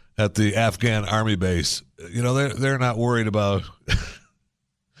at the Afghan army base. You know, they're not worried about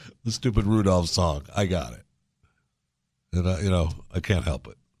the stupid Rudolph song. I got it. And, I can't help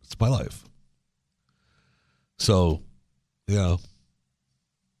it. It's my life. So, it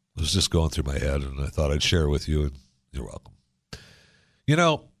was just going through my head, and I thought I'd share with you, and you're welcome.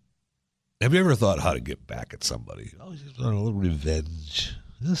 Have you ever thought how to get back at somebody? Oh, just a little revenge.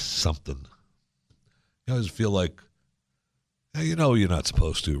 Just something. You always feel like, you're not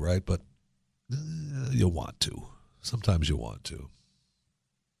supposed to, right? But you want to. Sometimes you want to.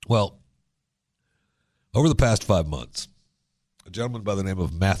 Well, over the past 5 months, a gentleman by the name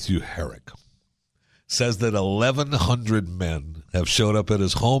of Matthew Herrick says that 1,100 men have showed up at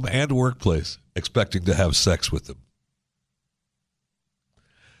his home and workplace expecting to have sex with him.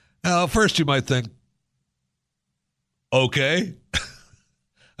 Now, first you might think, okay.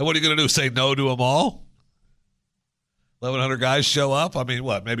 And what are you going to do, say no to them all? 1,100 guys show up? I mean,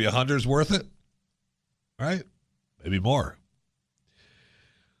 what, maybe 100's worth it? Right? Maybe more.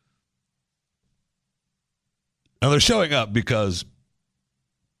 Now, they're showing up because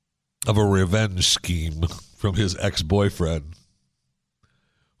of a revenge scheme from his ex-boyfriend,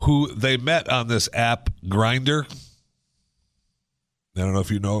 who they met on this app Grindr. I don't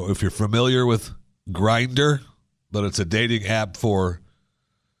know if you're familiar with Grindr, but it's a dating app for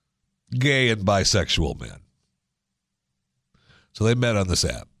gay and bisexual men. So they met on this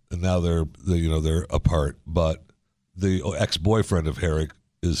app, and now they're apart. But the ex-boyfriend of Herrick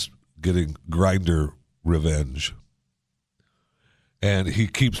is getting Grindr revenge, and he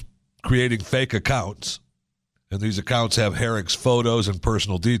keeps creating fake accounts, and these accounts have Herrick's photos and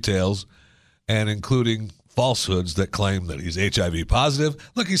personal details, and including falsehoods that claim that he's HIV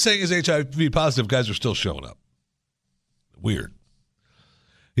positive. Look, he's saying he's HIV positive. Guys are still showing up. Weird.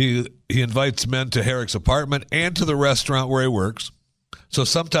 He invites men to Herrick's apartment and to the restaurant where he works. So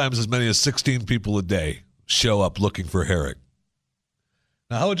sometimes as many as 16 people a day show up looking for Herrick.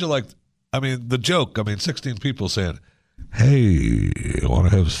 Now, how would you like, the joke, 16 people saying, hey, you want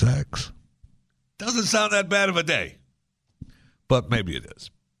to have sex? Doesn't sound that bad of a day, but maybe it is.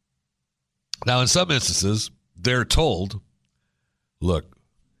 Now, in some instances, they're told, look,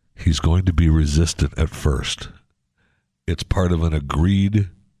 he's going to be resistant at first. It's part of an agreed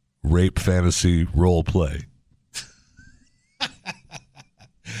rape fantasy role play.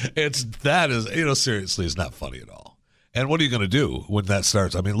 Seriously, it's not funny at all. And what are you going to do when that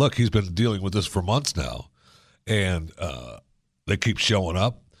starts? Look, he's been dealing with this for months now, and they keep showing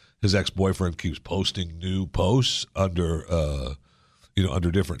up. His ex-boyfriend keeps posting new posts under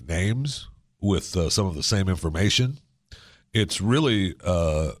different names with some of the same information. It's really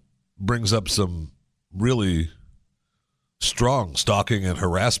brings up some really strong stalking and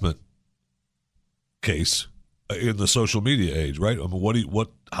harassment case in the social media age, right?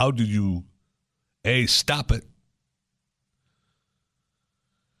 How do you stop it?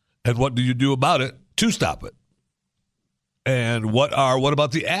 And what do you do about it to stop it? And what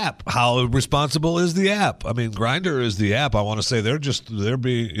about the app? How responsible is the app? Grindr is the app. I want to say they're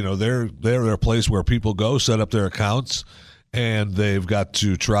a place where people go set up their accounts, and they've got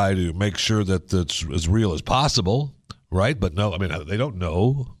to try to make sure that it's as real as possible, right? But no, they don't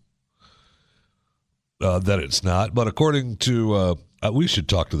know that it's not. But according to, we should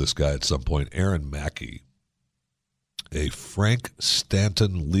talk to this guy at some point, Aaron Mackey, a Frank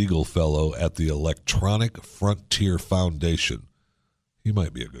Stanton legal fellow at the Electronic Frontier Foundation. He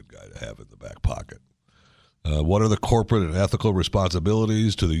might be a good guy to have in the back pocket. What are the corporate and ethical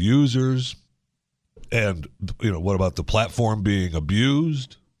responsibilities to the users? And, what about the platform being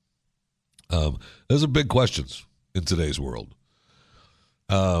abused? Those are big questions in today's world.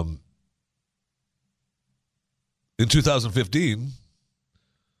 In 2015,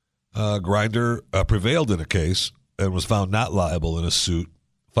 Grindr prevailed in a case and was found not liable in a suit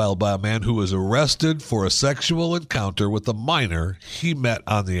filed by a man who was arrested for a sexual encounter with a minor he met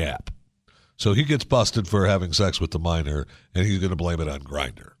on the app. So he gets busted for having sex with the minor, and he's going to blame it on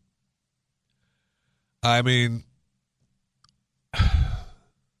Grindr.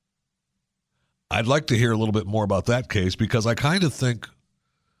 I'd like to hear a little bit more about that case, because I kind of think,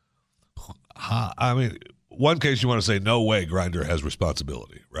 one case you want to say, no way Grindr has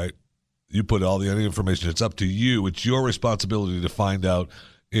responsibility, right? You put any information. It's up to you. It's your responsibility to find out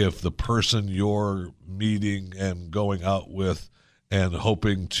if the person you're meeting and going out with and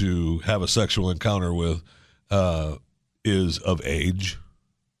hoping to have a sexual encounter with is of age,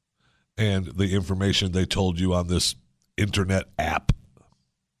 and the information they told you on this internet app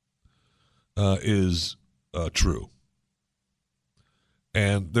is true.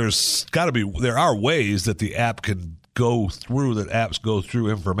 And there are ways that the app can apps go through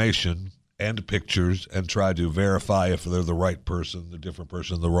information and pictures and try to verify if they're the right person, the different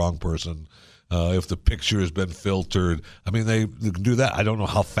person, the wrong person, if the picture has been filtered. They can do that. I don't know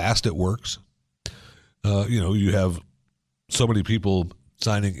how fast it works. You have so many people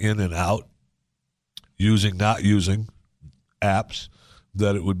signing in and out, not using apps,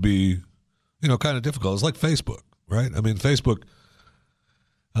 that it would be, kind of difficult. It's like Facebook, right? Facebook,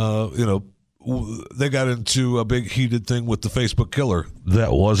 they got into a big heated thing with the Facebook killer.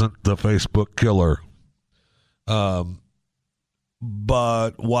 That wasn't the Facebook killer.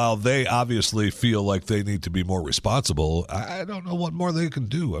 But while they obviously feel like they need to be more responsible, I don't know what more they can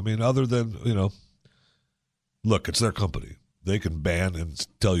do. Other than, look, it's their company. They can ban and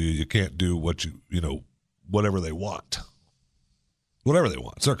tell you can't do whatever they want. Whatever they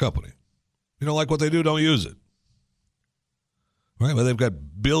want. It's their company. You don't like what they do, don't use it. Right, but they've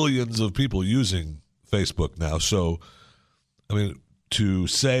got billions of people using Facebook now. So, to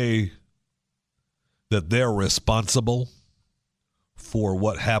say that they're responsible for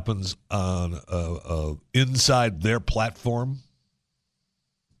what happens on inside their platform,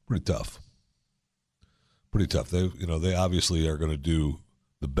 Pretty tough. Pretty tough. They obviously are going to do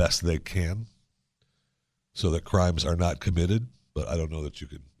the best they can so that crimes are not committed, but I don't know that you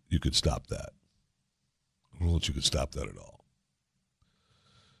could stop that. I don't know that you could stop that at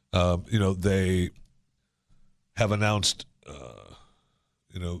all. They have announced,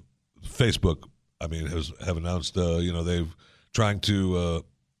 Facebook, have announced, they've trying to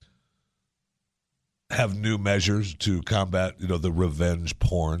have new measures to combat, the revenge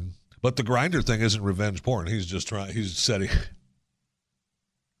porn. But the Grindr thing isn't revenge porn. He's just setting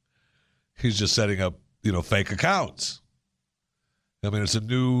up, fake accounts. I mean, it's a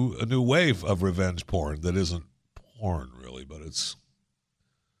new wave of revenge porn that isn't porn really, but it's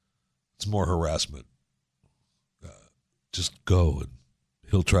more harassment. Just go, and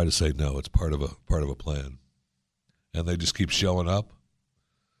he'll try to say no. It's part of a plan, and they just keep showing up.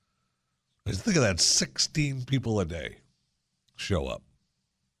 I just think of that: 16 people a day show up.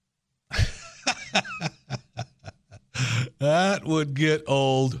 That would get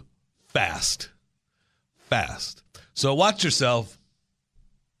old fast. So watch yourself.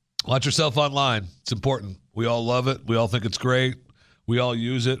 Watch yourself online. It's important. We all love it. We all think it's great. We all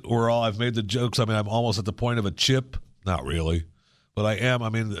use it. I've made the jokes. I mean, I'm almost at the point of a chip. Not really, but I am. I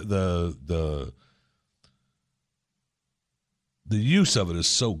mean, the use of it is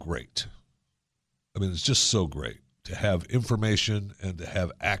so great. I mean, it's just so great to have information and to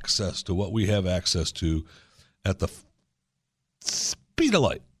have access to what we have access to at the speed of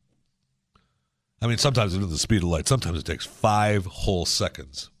light. I mean, sometimes it's the speed of light. Sometimes it takes 5 whole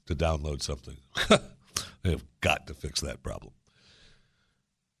seconds to download something. They have got to fix that problem.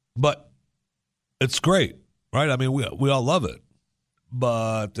 But it's great, right? I mean, we all love it.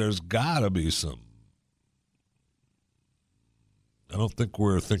 But there's got to be some. I don't think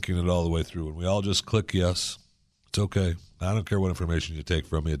we're thinking it all the way through. And we all just click yes. It's okay. I don't care what information you take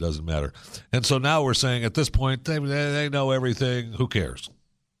from me. It doesn't matter. And so now we're saying at this point, they know everything. Who cares?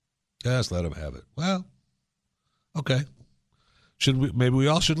 Just let them have it. Well, okay. Maybe we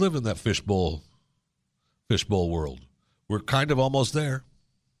all should live in that fishbowl world. We're kind of almost there,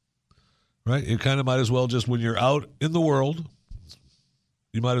 right? You kind of might as well just, when you're out in the world,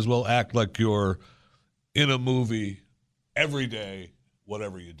 you might as well act like you're in a movie every day,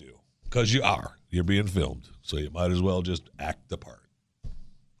 whatever you do, because you're being filmed. So you might as well just act the part.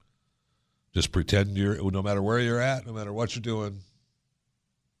 Just pretend no matter where you're at, no matter what you're doing,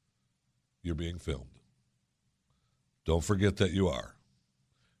 you're being filmed. Don't forget that you are.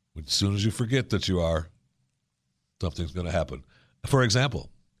 As soon as you forget that you are, something's going to happen. For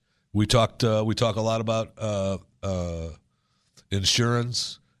example, we talk a lot about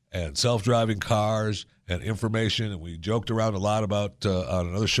insurance and self-driving cars and information, and we joked around a lot about on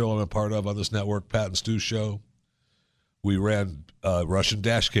another show I'm a part of on this network, Pat and Stu's show. We ran Russian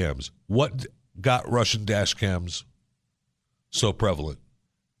dash cams. What got Russian dash cams so prevalent?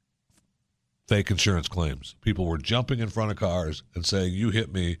 Fake insurance claims. People were jumping in front of cars and saying, "You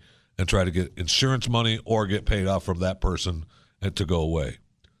hit me," and try to get insurance money or get paid off from that person and to go away.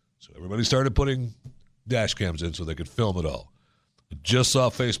 So everybody started putting dash cams in so they could film it all. I just saw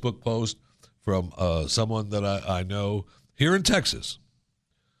a Facebook post from someone that I know here in Texas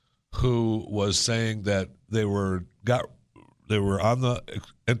who was saying that they were on the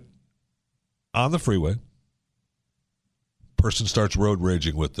freeway. Person starts road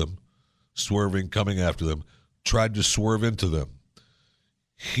raging with them, swerving, coming after them, tried to swerve into them.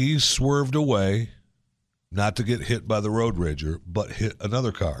 He swerved away, not to get hit by the road rager, but hit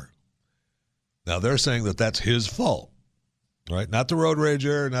another car. Now they're saying that that's his fault, right? Not the road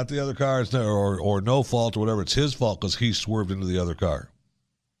rager, not the other car, or no fault or whatever. It's his fault because he swerved into the other car.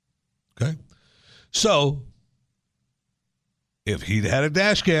 Okay? So, if he'd had a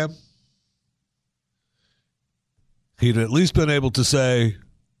dash cam, he'd at least been able to say,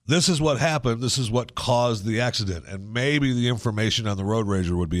 this is what happened, this is what caused the accident, and maybe the information on the road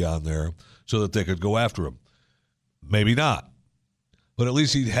rager would be on there so that they could go after him. Maybe not. But at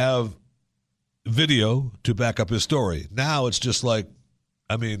least he'd have video to back up his story. Now it's just like,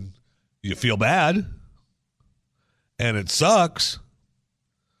 I mean, you feel bad, and it sucks,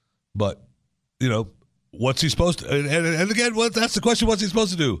 but, what's he supposed to, and again, that's the question, what's he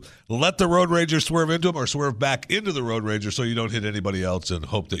supposed to do? Let the road rager swerve into him or swerve back into the road rager so you don't hit anybody else and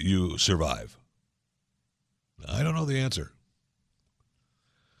hope that you survive? I don't know the answer.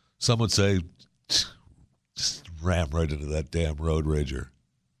 Some would say, just ram right into that damn road rager.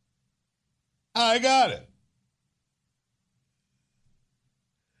 I got it.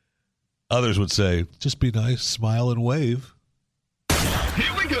 Others would say, just be nice, smile, and wave.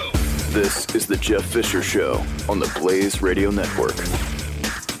 Here we go. This is the Jeff Fisher Show on the Blaze Radio Network.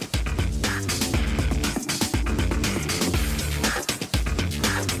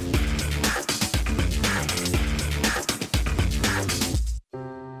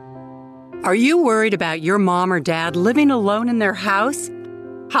 Are you worried about your mom or dad living alone in their house?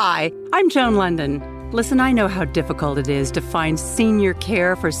 Hi, I'm Joan London. Listen, I know how difficult it is to find senior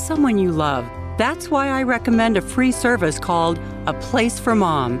care for someone you love. That's why I recommend a free service called A Place for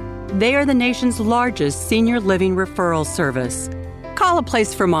Mom. They are the nation's largest senior living referral service. Call A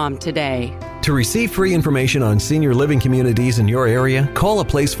Place for Mom today. To receive free information on senior living communities in your area, call A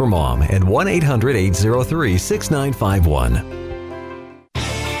Place for Mom at 1-800-803-6951.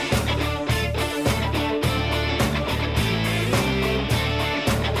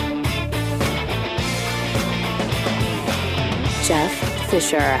 Jeff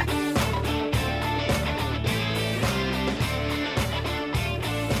Fisher.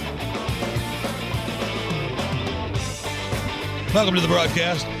 Welcome to the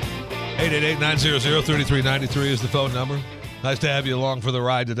broadcast. 888-900-3393 is the phone number. Nice to have you along for the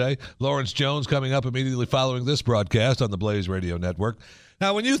ride today. Lawrence Jones coming up immediately following this broadcast on the Blaze Radio Network.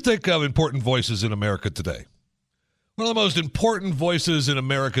 Now, when you think of important voices in America today, one of the most important voices in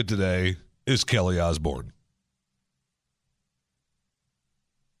America today is Kelly Osbourne.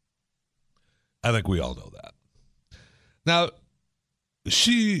 I think we all know that. Now,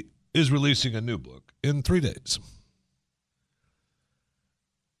 she is releasing a new book in 3 days.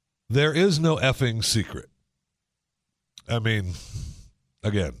 There is no effing secret. I mean,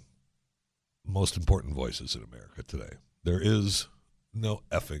 again, most important voices in America today. There is no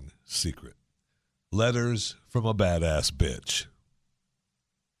effing secret. Letters from a badass bitch.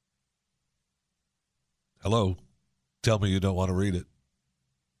 Hello? Tell me you don't want to read it.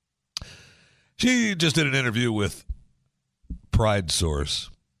 She just did an interview with Pride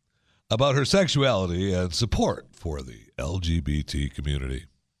Source about her sexuality and support for the LGBT community.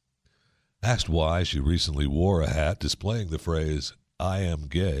 Asked why she recently wore a hat displaying the phrase, "I am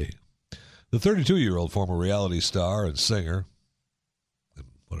gay," the 32-year-old former reality star and singer, and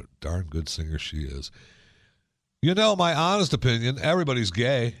what a darn good singer she is. You know, my honest opinion, everybody's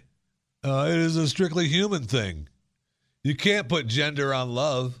gay. It is a strictly human thing. You can't put gender on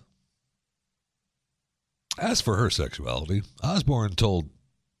love. As for her sexuality, Osbourne told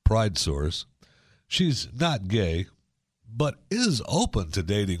Pride Source she's not gay, but is open to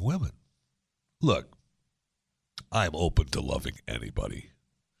dating women. Look, I'm open to loving anybody.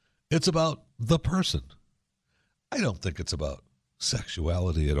 It's about the person. I don't think it's about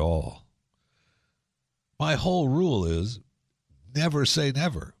sexuality at all. My whole rule is never say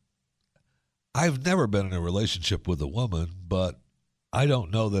never. I've never been in a relationship with a woman, but I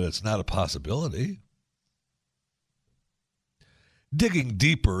don't know that it's not a possibility. Digging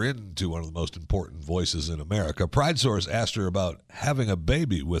deeper into one of the most important voices in America, Pride Source asked her about having a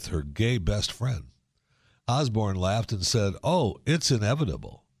baby with her gay best friend. Osbourne laughed and said, "Oh, it's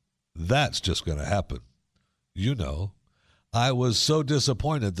inevitable. That's just going to happen. You know, I was so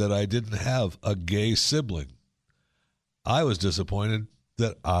disappointed that I didn't have a gay sibling. I was disappointed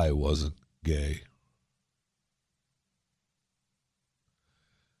that I wasn't gay."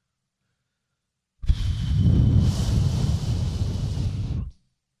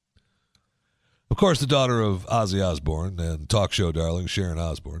 Of course, the daughter of Ozzy Osbourne and talk show darling Sharon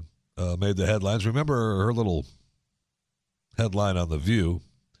Osbourne made the headlines. Remember her little headline on The View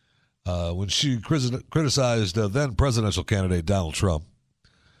when she criticized then presidential candidate Donald Trump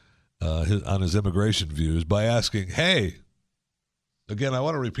on his immigration views by asking, hey, again, I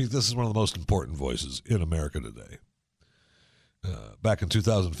want to repeat, this is one of the most important voices in America today. Back in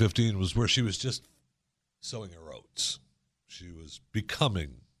 2015 was where she was just sowing her oats. She was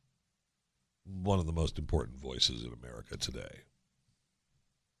becoming one of the most important voices in America today.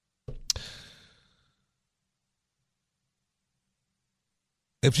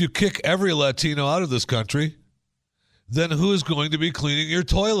 If you kick every Latino out of this country, then who is going to be cleaning your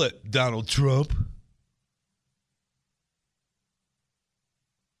toilet, Donald Trump?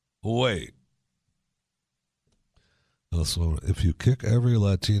 Wait. So if you kick every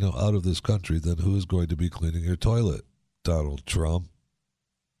Latino out of this country, then who is going to be cleaning your toilet, Donald Trump?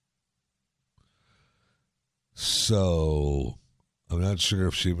 So I'm not sure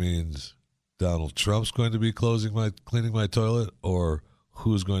if she means Donald Trump's going to be cleaning my toilet, or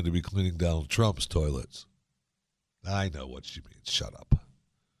who's going to be cleaning Donald Trump's toilets. I know what she means. Shut up.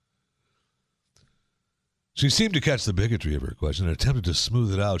 She seemed to catch the bigotry of her question and attempted to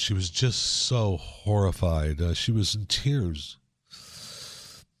smooth it out. She was just so horrified. She was in tears.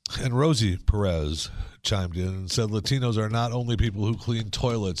 And Rosie Perez chimed in and said, Latinos are not only people who clean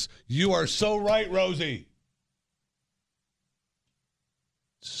toilets. You are so right, Rosie.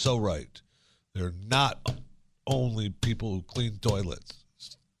 So right. They're not only people who clean toilets.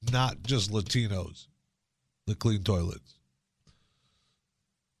 It's not just Latinos that clean toilets.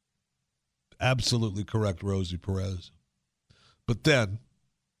 absolutely correct, Rosie Perez. But then,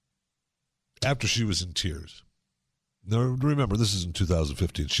 after she was in tears, now remember, this is in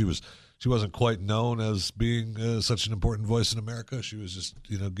 2015. She wasn't quite known as being such an important voice in America. She was just,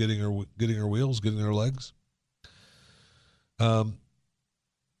 getting her wheels, getting her legs.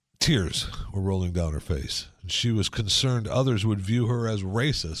 Tears were rolling down her face, and she was concerned others would view her as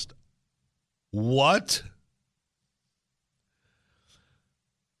racist. What?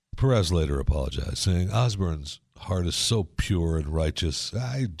 Perez later apologized, saying, Osbourne's heart is so pure and righteous.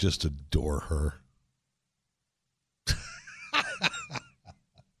 I just adore her.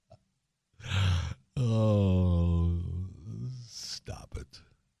 Oh, stop it.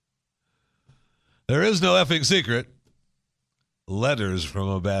 There is no effing secret. Letters from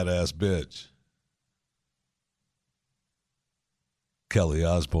a badass bitch. Kelly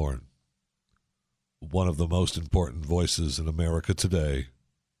Osbourne, one of the most important voices in America today.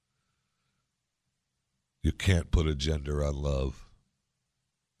 You can't put a gender on love.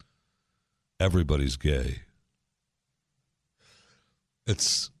 Everybody's gay.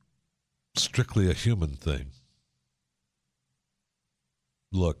 It's strictly a human thing.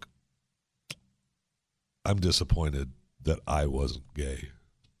 Look, I'm disappointed that I wasn't gay.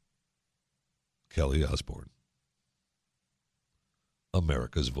 Kelly Osbourne.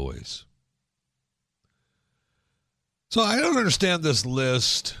 America's voice. So I don't understand this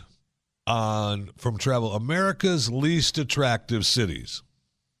list from Travel, America's least attractive cities.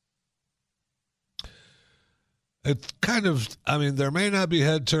 It's kind of, there may not be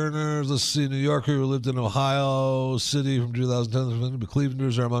head turners. Let's see, New Yorker who lived in Ohio City from 2010, but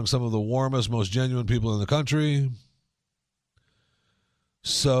Clevelanders are among some of the warmest, most genuine people in the country.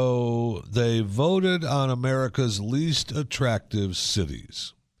 So they voted on America's least attractive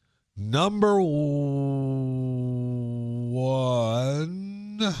cities. Number one,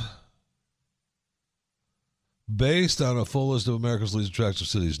 based on a full list of America's least attractive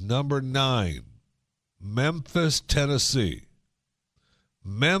cities. Number 9, Memphis, Tennessee.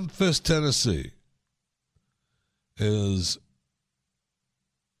 Memphis, Tennessee is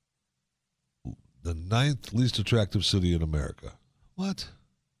the 9th least attractive city in America. What?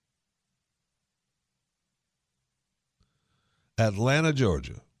 Atlanta,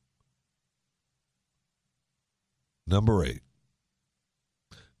 Georgia. Number 8.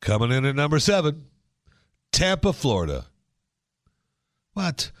 Coming in at number 7, Tampa, Florida.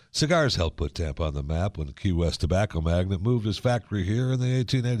 What? Cigars helped put Tampa on the map when Key West tobacco magnate moved his factory here in the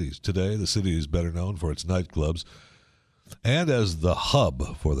 1880s. Today, the city is better known for its nightclubs and as the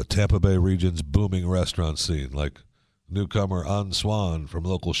hub for the Tampa Bay region's booming restaurant scene, like newcomer An Swan from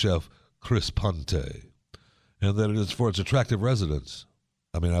local chef Chris Ponte, and that it is for its attractive residents.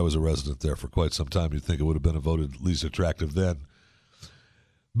 I was a resident there for quite some time. You'd think it would have been voted least attractive then.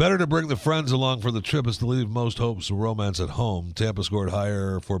 Better to bring the friends along for the trip as to leave most hopes of romance at home. Tampa scored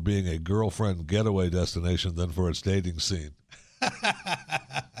higher for being a girlfriend getaway destination than for its dating scene.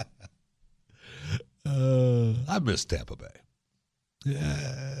 I miss Tampa Bay.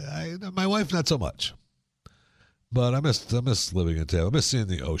 My wife, not so much. But I miss living in Tampa. I miss seeing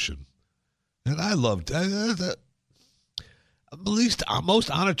the ocean. And I loved the least most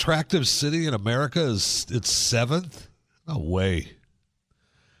unattractive city in America is its 7th. No way.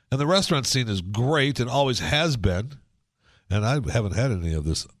 And the restaurant scene is great and always has been. And I haven't had any of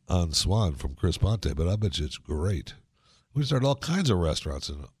this An Swan from Chris Ponte, but I bet you it's great. We started all kinds of restaurants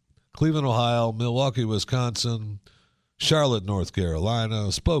in Cleveland, Ohio, Milwaukee, Wisconsin, Charlotte, North Carolina,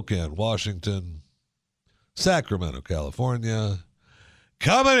 Spokane, Washington, Sacramento, California.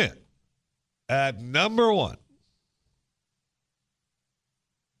 Coming in at number 1.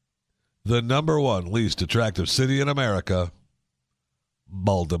 The number 1 least attractive city in America,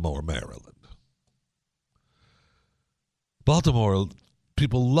 Baltimore, Maryland. Baltimore,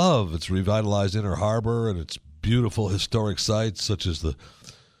 people love its revitalized Inner Harbor and its beautiful historic sites such as the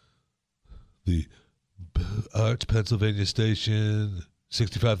Arts Pennsylvania Station,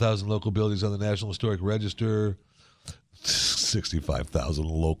 65,000 local buildings on the National Historic Register, 65,000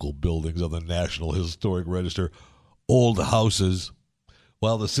 local buildings on the National Historic Register, old houses,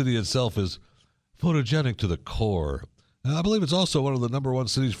 while the city itself is photogenic to the core. And I believe it's also one of the number 1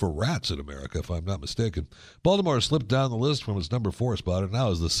 cities for rats in America, if I'm not mistaken. Baltimore slipped down the list from its number 4 spot and now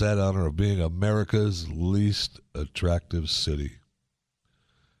has the sad honor of being America's least attractive city.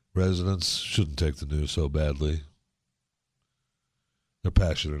 Residents shouldn't take the news so badly. They're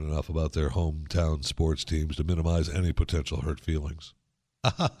passionate enough about their hometown sports teams to minimize any potential hurt feelings.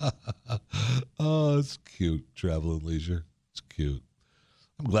 Oh, it's cute, travel and leisure. It's cute.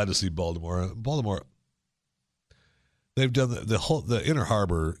 I'm glad to see Baltimore. Baltimore, They've done the Inner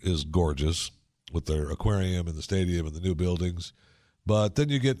Harbor is gorgeous with their aquarium and the stadium and the new buildings. But then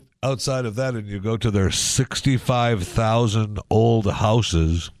you get outside of that and you go to their 65,000 old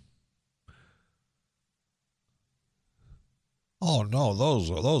houses. Oh, no,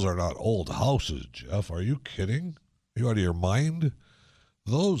 those are not old houses, Jeff. Are you kidding? Are you out of your mind?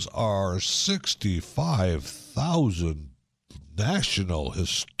 Those are 65,000 National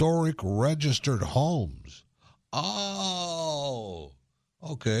Historic Registered homes. Oh,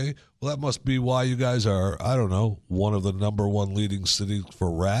 okay. Well, that must be why you guys are, I don't know, one of the number one leading cities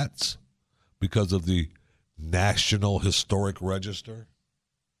for rats because of the National Historic Register.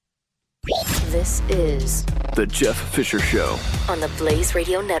 This is The Jeff Fisher Show on the Blaze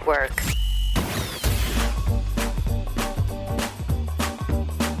Radio Network.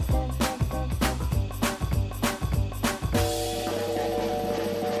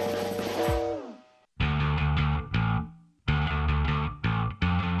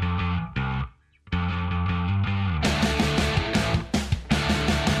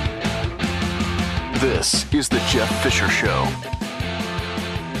 This is The Jeff Fisher Show.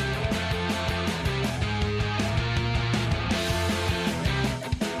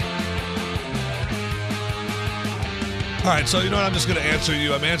 All right, so you know what? I'm just going to answer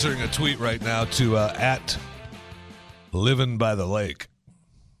you. I'm answering a tweet right now to at Living by the Lake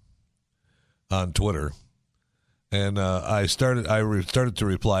on Twitter. And I started to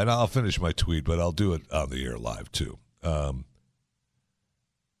reply, and I'll finish my tweet, but I'll do it on the air live too.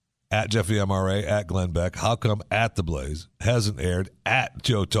 At Jeffy MRA, at Glenn Beck, how come At The Blaze hasn't aired at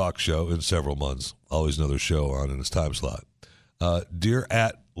Joe Talk Show in several months? Always another show on in its time slot. Dear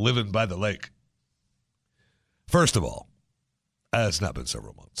at Living by the Lake, first of all, it's not been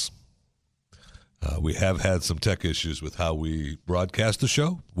several months. We have had some tech issues with how we broadcast the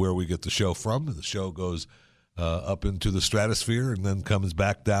show, where we get the show from. The show goes up into the stratosphere and then comes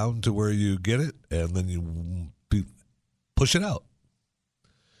back down to where you get it, and then you push it out.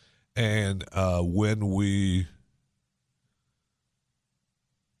 And when we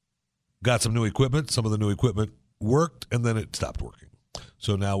got some new equipment, some of the new equipment worked, and then it stopped working.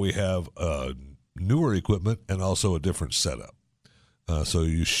 So now we have newer equipment and also a different setup. So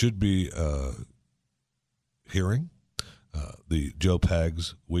you should be hearing the Joe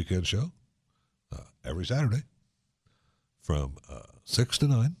Pags Weekend Show every Saturday from 6 to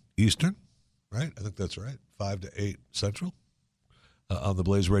 9 Eastern, right? I think that's right, 5 to 8 Central on the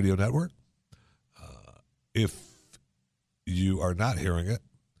Blaze Radio Network. If you are not hearing it,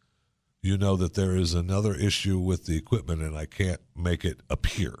 you know that there is another issue with the equipment and I can't make it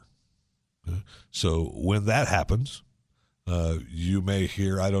appear. So when that happens, you may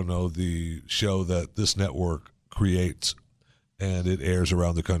hear, I don't know, the show that this network creates, and it airs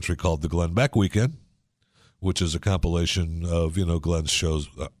around the country called the Glenn Beck Weekend, which is a compilation of, Glenn's shows,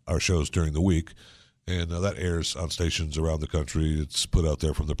 our shows during the week. And that airs on stations around the country. It's put out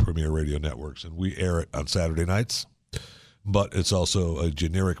there from the premier radio networks, and we air it on Saturday nights. But it's also a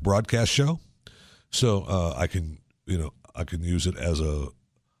generic broadcast show, so I can use it as a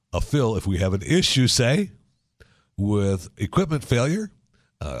fill if we have an issue, say, with equipment failure,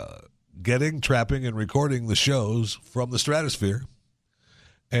 trapping, and recording the shows from the stratosphere.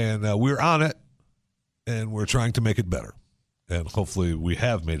 And we're on it, and we're trying to make it better. And hopefully we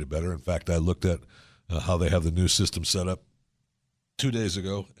have made it better. In fact, I looked at how they have the new system set up 2 days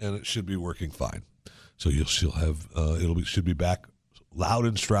ago, and it should be working fine. So should be back loud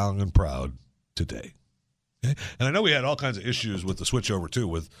and strong and proud today. Okay? And I know we had all kinds of issues with the switchover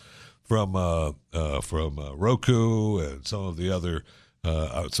too, from Roku and some of the other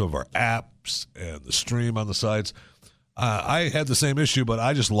some of our apps and the stream on the sites. I had the same issue, but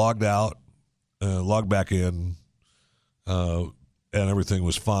I just logged out, logged back in, and everything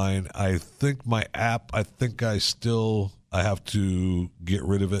was fine. I think my app, I have to get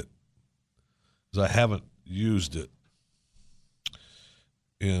rid of it because I haven't used it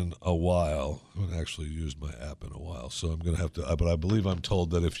in a while. I haven't actually used my app in a while, so I'm going to have to. But I believe I'm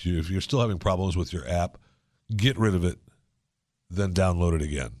told that if you're still having problems with your app, get rid of it, then download it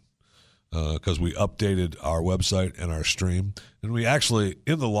again. Because we updated our website and our stream, and we actually,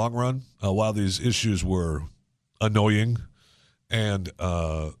 in the long run, while these issues were annoying and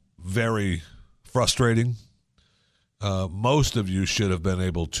very frustrating, most of you should have been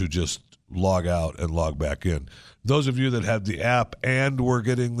able to just log out and log back in. Those of you that had the app and were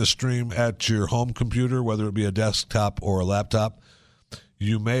getting the stream at your home computer, whether it be a desktop or a laptop,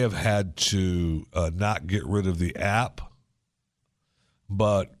 you may have had to not get rid of the app,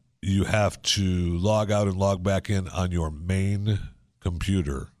 but you have to log out and log back in on your main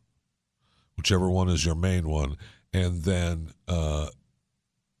computer, whichever one is your main one, and then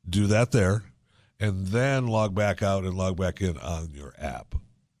do that there, and then log back out and log back in on your app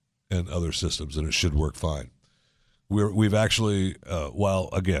and other systems, and it should work fine. We've actually, while,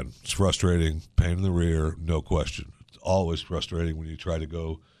 again, it's frustrating, pain in the rear, no question. It's always frustrating when you try to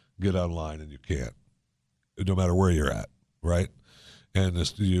go get online and you can't, no matter where you're at, right? And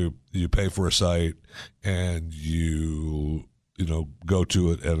you pay for a site and you go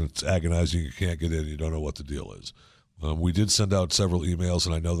to it and it's agonizing. You can't get in. You don't know what the deal is. We did send out several emails,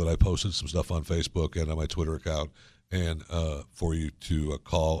 and I know that I posted some stuff on Facebook and on my Twitter account, and for you to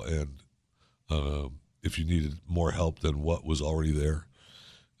call and if you needed more help than what was already there.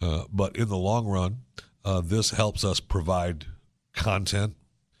 But in the long run, this helps us provide content,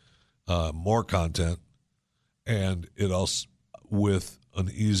 more content, and it also with an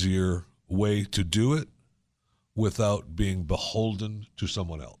easier way to do it without being beholden to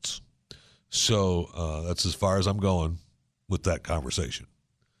someone else. So that's as far as I'm going with that conversation.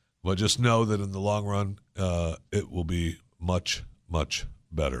 But just know that in the long run, it will be much, much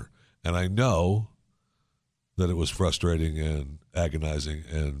better. And I know that it was frustrating and agonizing,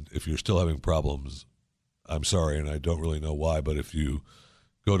 and if you're still having problems, I'm sorry, and I don't really know why, but if you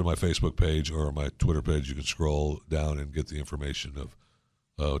go to my Facebook page or my Twitter page, you can scroll down and get the information of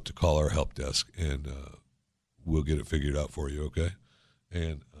to call our help desk, and we'll get it figured out for you, okay?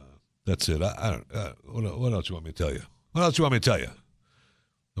 And that's it. I don't. What else you want me to tell you? What else you want me to tell you?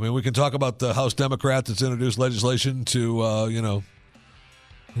 I mean, we can talk about the House Democrat that's introduced legislation to,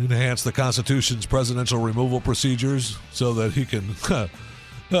 enhance the Constitution's presidential removal procedures so that he can try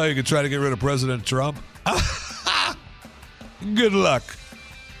to get rid of President Trump. Good luck.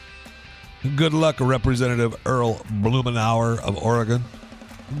 Good luck, Representative Earl Blumenauer of Oregon.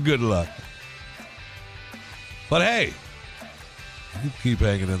 Good luck. But hey, you keep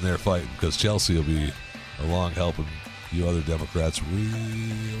hanging in there fighting, because Chelsea will be along helping you other Democrats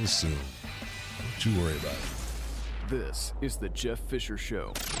real soon. Don't you worry about it. This is the Jeff Fisher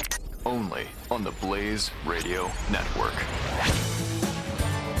Show, only on the Blaze Radio Network.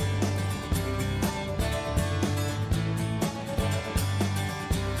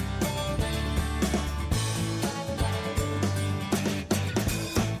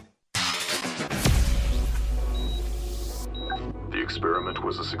 The experiment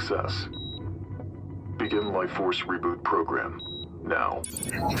was a success. Begin Life Force Reboot Program now.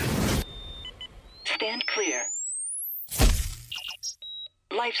 Stand clear.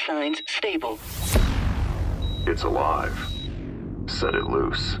 Life signs stable. It's alive. Set it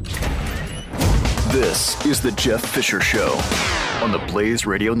loose. This is the Jeff Fisher Show on the Blaze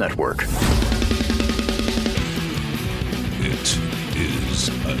Radio Network. It is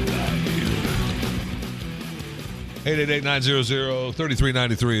alive.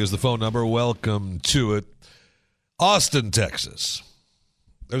 888-900-3393 is the phone number. Welcome to it. Austin, Texas.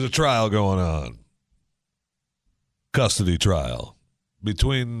 There's a trial going on. Custody trial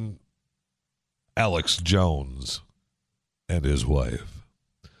between Alex Jones and his wife.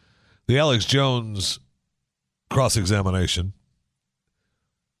 The Alex Jones cross-examination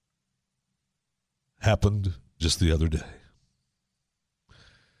happened just the other day.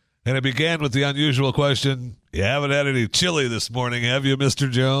 And it began with the unusual question, you haven't had any chili this morning, have you, Mr.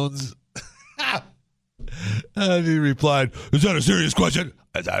 Jones? And he replied, is that a serious question?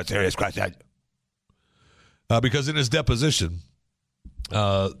 Is that a serious question? Because in his deposition,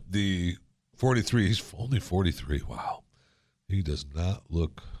 the 43, he's only 43. Wow. He does not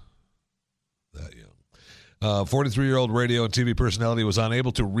look that young. 43-year-old radio and TV personality was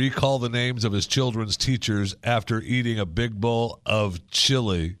unable to recall the names of his children's teachers after eating a big bowl of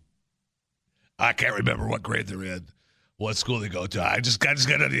chili. I can't remember what grade they're in, what school they go to. I just got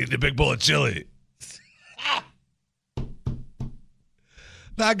to eat a big bowl of chili.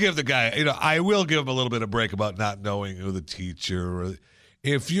 Now, give the guy, I will give him a little bit of break about not knowing who the teacher.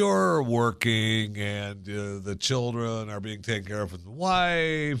 If you're working and the children are being taken care of with the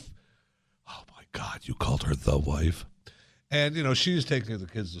wife, oh my God, you called her the wife, and she's taking the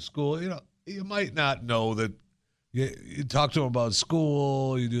kids to school. You might not know that. You talk to them about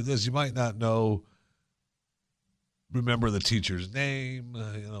school. You do this. You might not remember the teacher's name.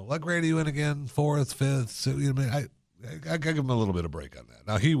 What grade are you in again? 4th, 5th. So, I give him a little bit of break on that.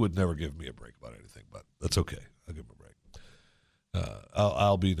 Now, he would never give me a break about anything, but that's okay. I'll give him a break.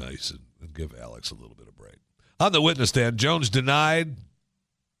 I'll be nice and give Alex a little bit of break. On the witness stand, Jones denied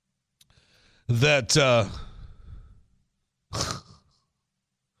that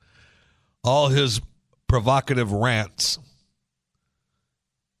all his provocative rants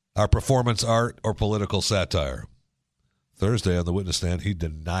are performance art or political satire. Thursday on the witness stand, he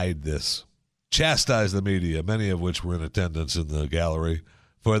denied this chastised the media, many of which were in attendance in the gallery,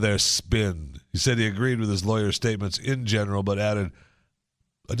 for their spin. He said he agreed with his lawyer's statements in general, but added,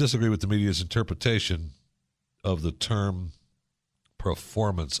 I disagree with the media's interpretation of the term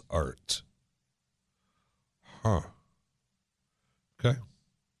performance art. Huh. Okay.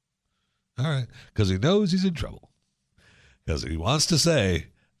 All right. Because he knows he's in trouble. Because he wants to say,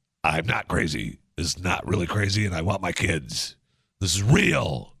 I'm not crazy. This is not really crazy, and I want my kids. This is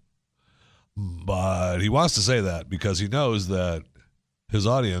real. But he wants to say that because he knows that his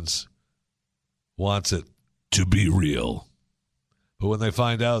audience wants it to be real. But when they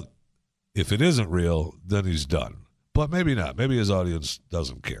find out if it isn't real, then he's done. But maybe not. Maybe his audience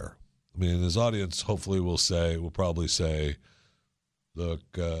doesn't care. I mean, his audience hopefully will probably say, look,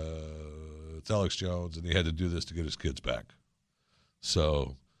 it's Alex Jones, and he had to do this to get his kids back.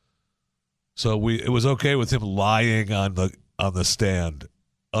 So it was okay with him lying on the stand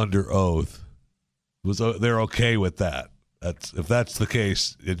under oath. They're okay with that. If that's the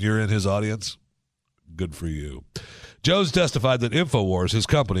case, and you're in his audience, good for you. Jones testified that InfoWars, his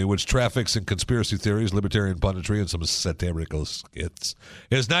company, which traffics in conspiracy theories, libertarian punditry, and some satirical skits,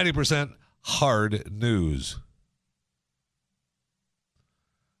 is 90% hard news.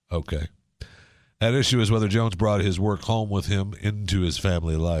 Okay. At issue is whether Jones brought his work home with him into his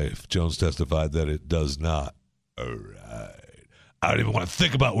family life. Jones testified that it does not. All right. I don't even want to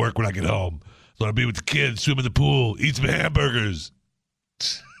think about work when I get home. I want to be with the kids, swim in the pool, eat some hamburgers.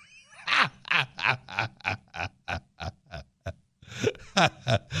 I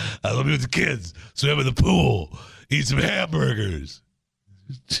want to be with the kids, swim in the pool, eat some hamburgers.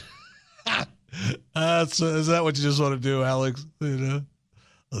 Is that what you just want to do, Alex? You know?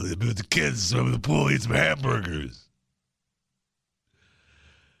 Be with the kids, swim in the pool, eat some hamburgers.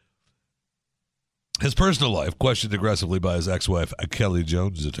 His personal life, questioned aggressively by his ex-wife, Kelly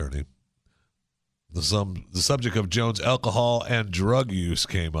Jones' attorney. The subject of Jones' alcohol and drug use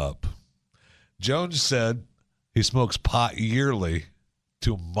came up. Jones said he smokes pot yearly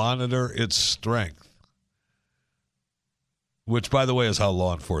to monitor its strength, which, by the way, is how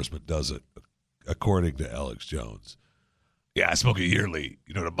law enforcement does it, according to Alex Jones. Yeah, I smoke it yearly,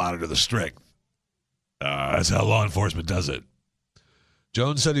 to monitor the strength. That's how law enforcement does it.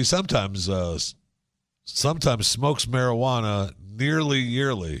 Jones said he sometimes smokes marijuana nearly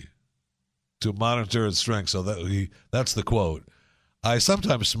yearly to monitor its strength. So that's the quote. I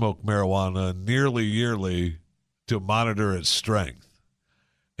sometimes smoke marijuana nearly yearly to monitor its strength.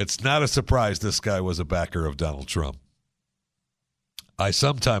 It's not a surprise this guy was a backer of Donald Trump. I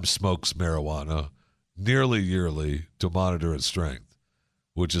sometimes smokes marijuana nearly yearly to monitor its strength,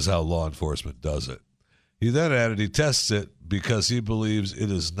 which is how law enforcement does it. He then added he tests it because he believes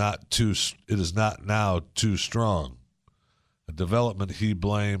it is not now too strong, a development he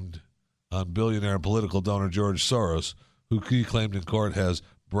blamed on billionaire political donor George Soros, who he claimed in court has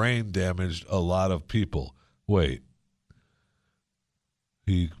brain damaged a lot of people. Wait.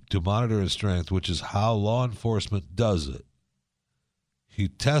 To monitor his strength, which is how law enforcement does it. He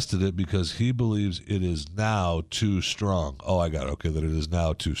tested it because he believes it is now too strong. Oh, I got it. Okay, that it is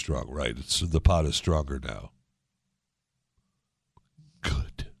now too strong. Right. The pot is stronger now.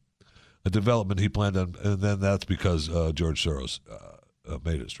 Good. A development he planned on, and then that's because George Soros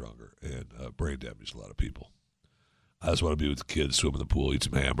made it stronger and brain damaged a lot of people. I just want to be with the kids, swim in the pool, eat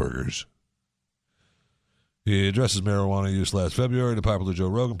some hamburgers. He addresses marijuana use last February in the popular Joe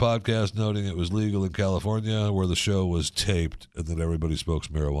Rogan podcast, noting it was legal in California where the show was taped and that everybody smokes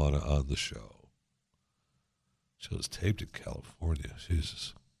marijuana on the show. The show was taped in California.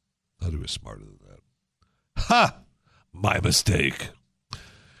 Jesus. I thought he was smarter than that. Ha! My mistake.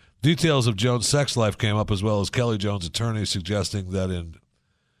 Details of Jones' sex life came up, as well as Kelly Jones' attorney suggesting that in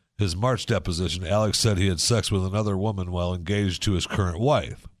his March deposition, Alex said he had sex with another woman while engaged to his current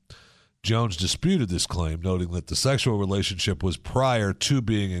wife. Jones disputed this claim, noting that the sexual relationship was prior to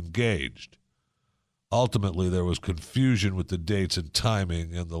being engaged. Ultimately, there was confusion with the dates and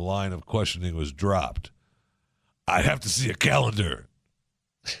timing, and the line of questioning was dropped. I'd have to see a calendar.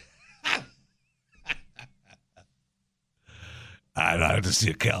 I'd have to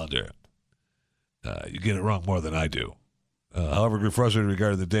see a calendar. You get it wrong more than I do. However, grew frustrated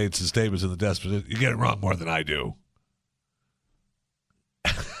regarding the dates and statements in the deposition. You get it wrong more than I do.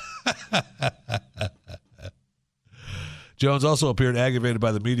 Jones also appeared aggravated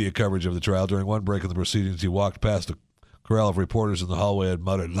by the media coverage of the trial. During one break in the proceedings, he walked past a corral of reporters in the hallway and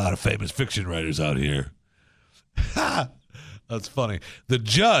muttered, "A lot of famous fiction writers out here." That's funny. The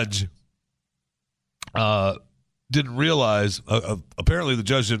judge didn't realize, apparently the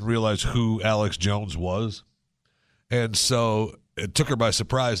judge didn't realize who Alex Jones was. And so it took her by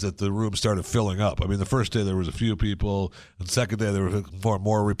surprise that the room started filling up. I mean, the first day there was a few people, and the second day there were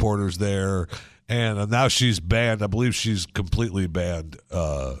more reporters there, and now she's banned. I believe she's completely banned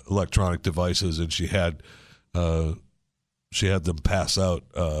electronic devices, and she had them pass out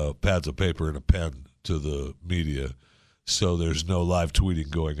pads of paper and a pen to the media, so there's no live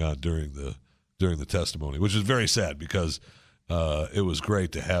tweeting going on during the testimony, which is very sad because it was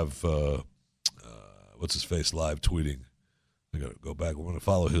great to have what's his face live tweeting. I got to go back. I'm going to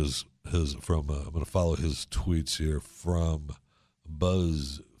follow his from. I'm going to follow his tweets here from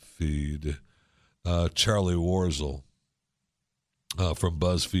BuzzFeed. Charlie Warzel from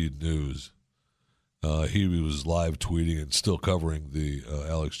BuzzFeed News. He was live tweeting and still covering the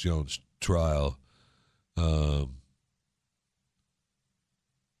Alex Jones trial. Here,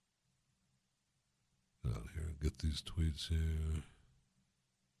 get these tweets here.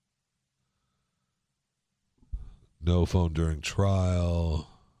 No phone during trial.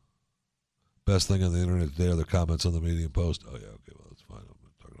 Best thing on the internet today are the comments on the Medium post. Oh, yeah, okay, well, that's fine. I'm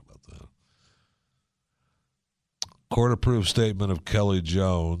not talking about that. Court-approved statement of Kelly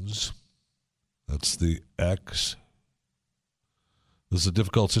Jones. That's the ex. This is a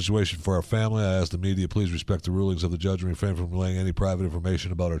difficult situation for our family. I ask the media, please respect the rulings of the judge and refrain from relaying any private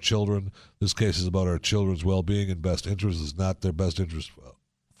information about our children. This case is about our children's well-being and best interest. It's not their best interest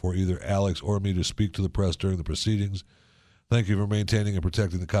for either Alex or me to speak to the press during the proceedings. Thank you for maintaining and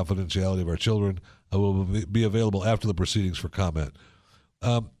protecting the confidentiality of our children. I will be available after the proceedings for comment.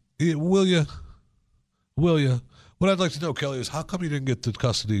 Will you? What I'd like to know, Kelly, is how come you didn't get the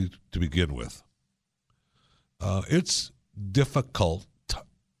custody to begin with? It's difficult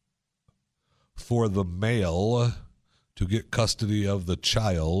for the male to get custody of the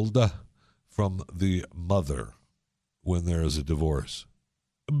child from the mother when there is a divorce.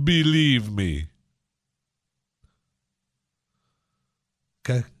 Believe me.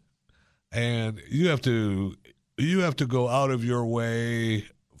 Okay? And you have to go out of your way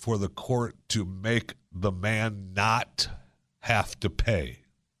for the court to make the man not have to pay.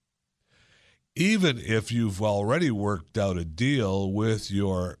 Even if you've already worked out a deal with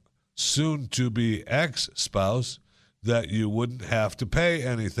your soon-to-be ex-spouse that you wouldn't have to pay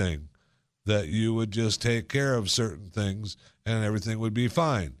anything, that you would just take care of certain things and everything would be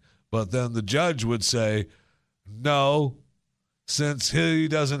fine. But then the judge would say, no, since he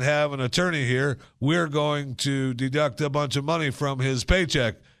doesn't have an attorney here, we're going to deduct a bunch of money from his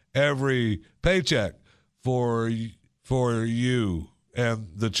paycheck, every paycheck, for you and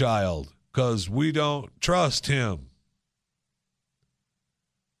the child, because we don't trust him.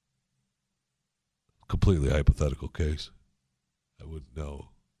 Completely hypothetical case. I wouldn't know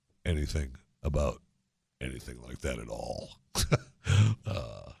anything about anything like that at all.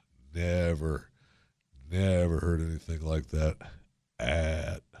 Never heard anything like that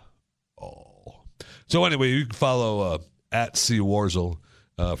at all. So anyway, you can follow at C. Warzel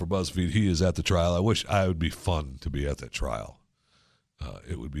for BuzzFeed. He is at the trial. I wish I would be fun to be at that trial.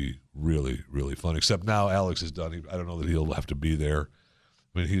 It would be really, really fun. Except now Alex is done. I don't know that he'll have to be there.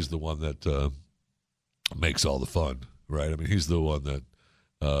 I mean, he's the one that makes all the fun, right? I mean, he's the one that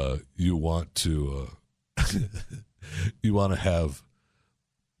you want to have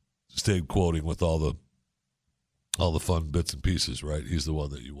stayed quoting with all the fun bits and pieces, right? He's the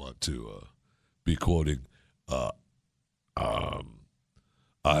one that you want to be quoting.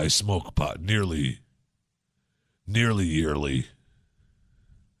 I smoke pot nearly yearly.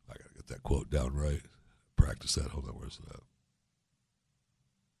 I gotta get that quote down right. Practice that. Hold on, where's that?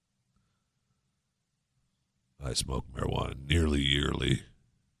 I smoke marijuana nearly yearly.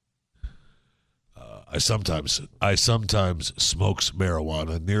 I sometimes smokes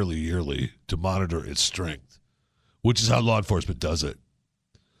marijuana nearly yearly to monitor its strength, which is how law enforcement does it.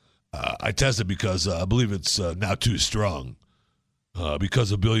 I test it because I believe it's now too strong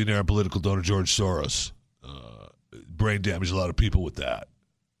because of billionaire and political donor George Soros. Brain damaged a lot of people with that.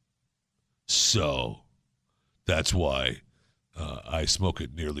 So that's why I smoke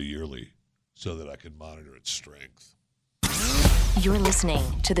it nearly yearly, so that I can monitor its strength. You're listening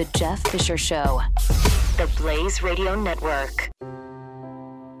to The Jeff Fisher Show, the Blaze Radio Network.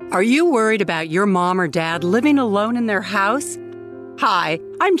 Are you worried about your mom or dad living alone in their house? Hi,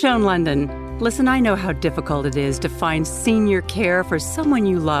 I'm Joan London. Listen, I know how difficult it is to find senior care for someone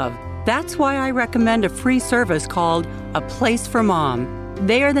you love. That's why I recommend a free service called A Place for Mom.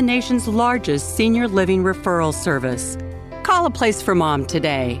 They are the nation's largest senior living referral service. Call A Place for Mom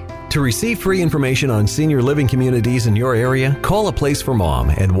today. To receive free information on senior living communities in your area, call A Place for Mom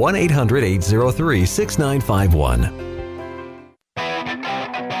at 1-800-803-6951.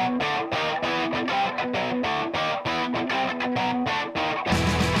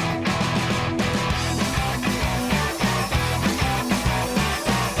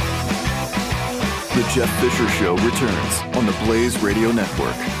 The Jeff Fisher Show returns on the Blaze Radio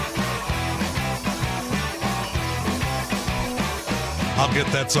Network. I'll get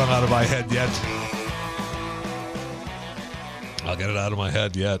that song out of my head yet. I'll get it out of my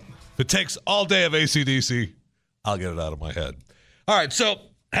head yet. If it takes all day of AC/DC, I'll get it out of my head. All right, so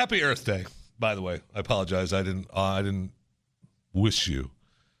happy Earth Day, by the way. I apologize. I didn't wish you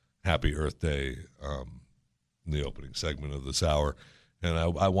happy Earth Day in the opening segment of this hour, and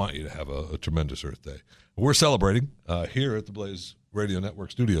I want you to have a tremendous Earth Day. We're celebrating here at the Blaze Radio Network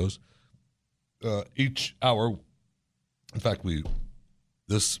studios each hour. In fact,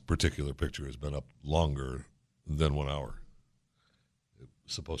 this particular picture has been up longer than 1 hour.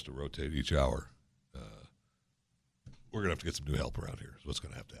 It's supposed to rotate each hour. We're going to have to get some new help around here is what's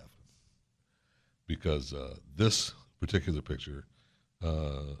going to happen. Because this particular picture,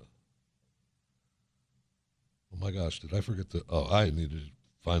 oh my gosh, did I forget I need to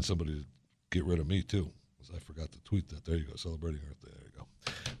find somebody to get rid of me too, because I forgot to tweet that. There you go, celebrating Earth Day. There you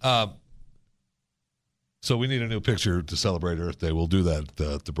go. So we need a new picture to celebrate Earth Day. We'll do that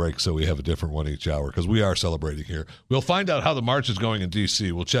at the break so we have a different one each hour because we are celebrating here. We'll find out how the march is going in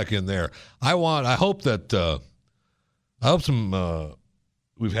D.C. We'll check in there. I hope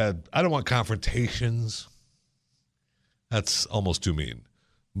we've had, I don't want confrontations. That's almost too mean.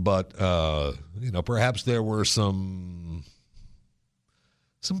 But, perhaps there were some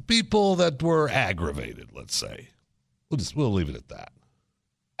people that were aggravated, let's say. We'll leave it at that.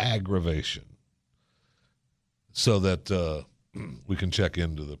 Aggravation. So that we can check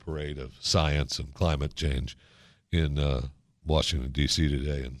into the parade of science and climate change in Washington, D.C.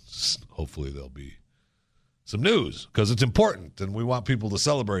 today, and hopefully there'll be some news, because it's important, and we want people to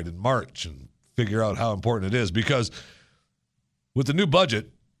celebrate and march and figure out how important it is, because with the new budget,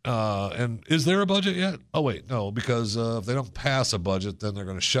 and is there a budget yet? Oh, wait, no, because if they don't pass a budget, then they're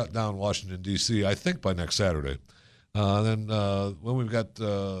going to shut down Washington, D.C., I think by next Saturday. Then when we've got,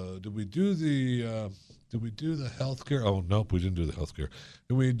 did we do the health care? Oh, nope, we didn't do the health care.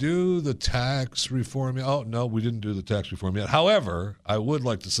 Did we do the tax reform yet? Oh, no, we didn't do the tax reform yet. However, I would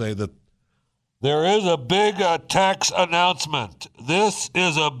like to say that there is a big tax announcement. This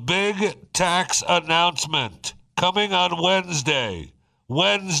is a big tax announcement coming on Wednesday.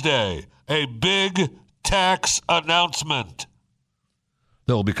 A big tax announcement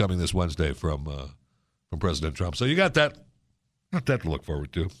that will be coming this Wednesday from President Trump. So you got that to look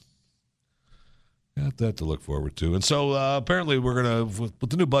forward to. And so apparently we're going to, with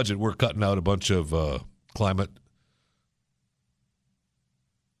the new budget, we're cutting out a bunch of climate.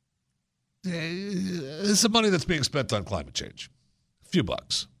 Some money that's being spent on climate change. A few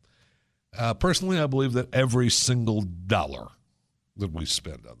bucks. Personally, I believe that every single dollar that we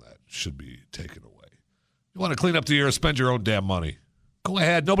spend on that should be taken away. You want to clean up the earth, spend your own damn money. Go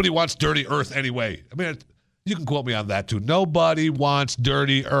ahead. Nobody wants dirty earth anyway. I mean, you can quote me on that too. Nobody wants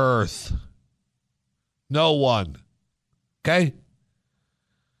dirty earth. No one. Okay?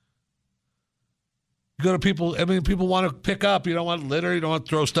 You go to people, people want to pick up. You don't want litter. You don't want to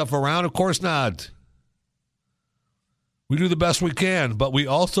throw stuff around. Of course not. We do the best we can, but we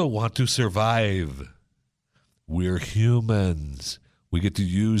also want to survive. We're humans. We get to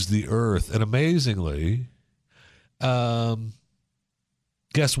use the earth. And amazingly, guess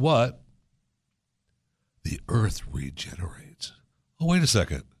what? The earth regenerates. Oh, wait a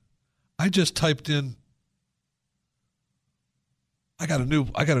second. I just typed in, I got a new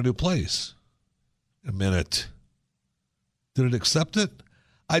place. A minute. Did it accept it?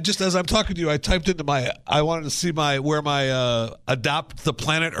 As I'm talking to you, I typed into I wanted to see where my Adopt the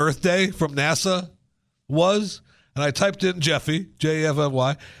Planet Earth Day from NASA was, and I typed in Jeffy,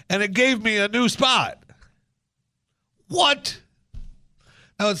 Jeffy, and it gave me a new spot. What?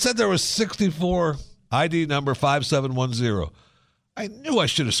 Now, it said there was 64, ID number 5710. I knew I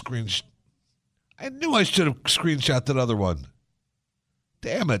should have screenshot that other one.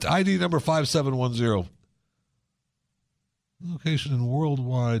 Damn it. ID number 5710. Location and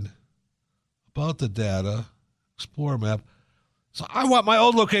worldwide. About the data. Explore map. So I want my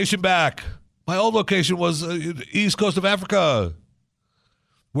old location back. My old location was east coast of Africa,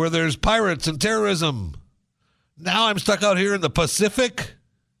 where there's pirates and terrorism. Now I'm stuck out here in the Pacific?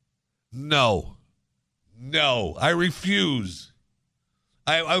 No, I refuse.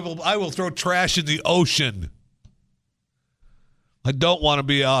 I will throw trash in the ocean. I don't want to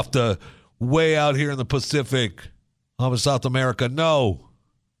be way out here in the Pacific, off of South America. No.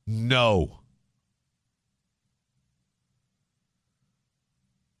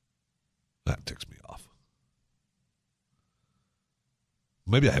 That ticks me off.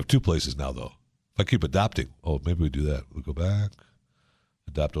 Maybe I have two places now, though. If I keep adopting, maybe we do that. We'll go back,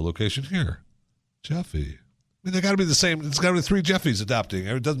 adopt a location here. Jeffy. I mean, they got to be the same. It's got to be 3 Jeffys adopting.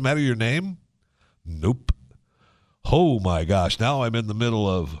 It doesn't matter your name? Nope. Oh, my gosh. Now I'm in the middle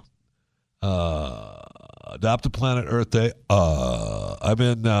of Adopt a Planet Earth Day. I'm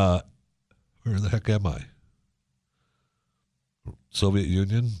in, where the heck am I? Soviet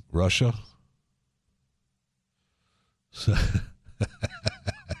Union? Russia?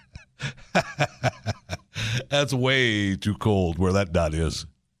 That's way too cold where that dot is.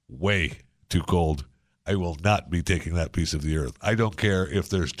 Way too cold. I will not be taking that piece of the earth. I don't care if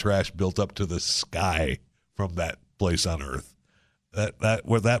there's trash built up to the sky from that place on Earth. That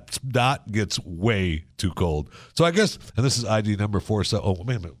where that dot gets way too cold. So I guess, and this is ID number 47. Oh,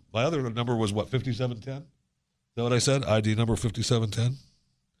 wait a minute. My other number was what, 5710? Is that what I said? ID number 5710?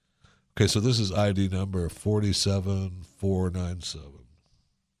 Okay, so this is ID number 47497.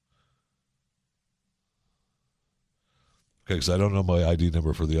 Okay, because I don't know my ID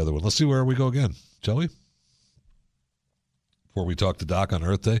number for the other one. Let's see where we go again, shall we? Before we talk to Doc on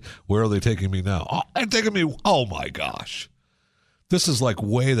Earth Day, where are they taking me now? Oh, they're taking me, oh my gosh. This is like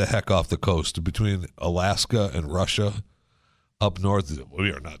way the heck off the coast between Alaska and Russia up north.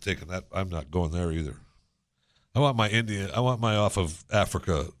 We are not taking that. I'm not going there either. I want my off of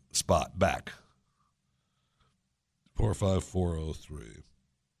Africa spot back. 45403.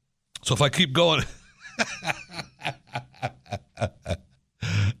 So if I keep going,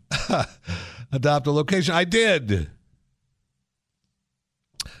 adopt a location. I did.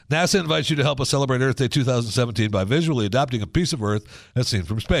 NASA invites you to help us celebrate Earth Day 2017 by visually adopting a piece of Earth as seen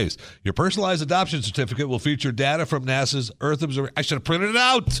from space. Your personalized adoption certificate will feature data from NASA's Earth Observatory. I should have printed it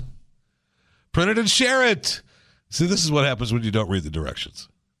out. Print it and share it. See, this is what happens when you don't read the directions.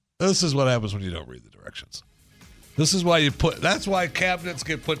 This is what happens when you don't read the directions. This is why that's why cabinets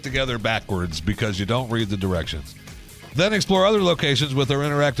get put together backwards, because you don't read the directions. Then explore other locations with our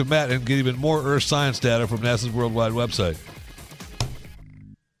interactive map and get even more Earth science data from NASA's worldwide website.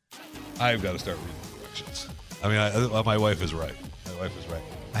 I've got to start reading the directions. I mean, my wife is right.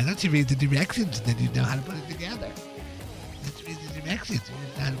 Why don't you read the directions and then you know how to put it together? Let's read the directions and you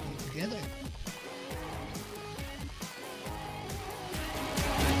know how to put it together.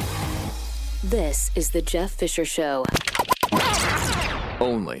 This is the Jeff Fisher Show.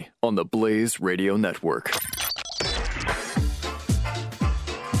 Only on the Blaze Radio Network.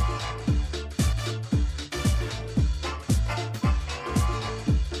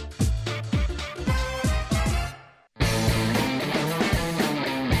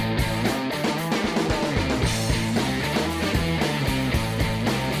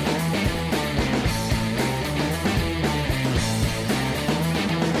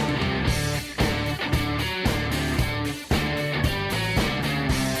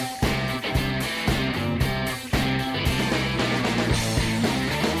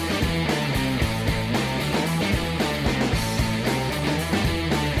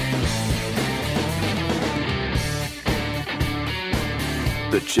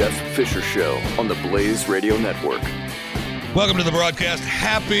 The Jeff Fisher Show on the Blaze Radio Network. Welcome to the broadcast.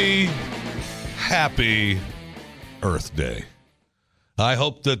 Happy Earth Day. I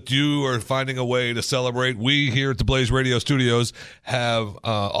hope that you are finding a way to celebrate. We here at the Blaze Radio Studios have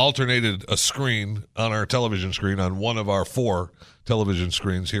alternated a screen on our television screen on one of our 4 television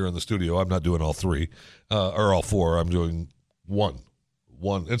screens here in the studio. I'm not doing all 3 or all 4. I'm doing one.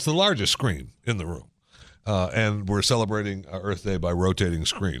 It's the largest screen in the room. And we're celebrating Earth Day by rotating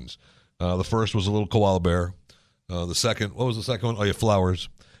screens. The first was a little koala bear. The second, what was the second one? Oh, yeah, flowers.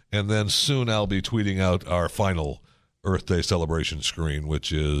 And then soon I'll be tweeting out our final Earth Day celebration screen,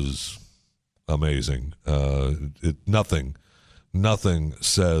 which is amazing. Nothing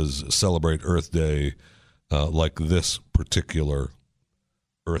says celebrate Earth Day like this particular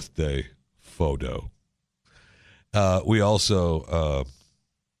Earth Day photo. We also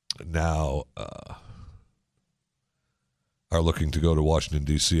now are looking to go to Washington,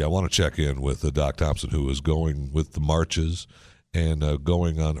 D.C. I want to check in with Doc Thompson, who is going with the marches and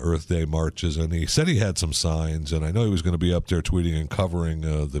going on Earth Day marches. And he said he had some signs, and I know he was going to be up there tweeting and covering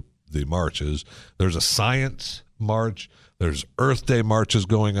the marches. There's a science march. There's Earth Day marches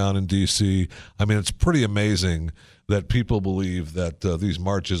going on in D.C. I mean, it's pretty amazing that people believe that these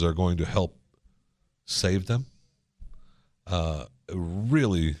marches are going to help save them.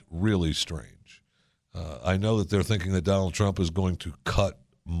 Really, really strange. I know that they're thinking that Donald Trump is going to cut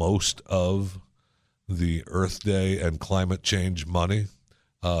most of the Earth Day and climate change money.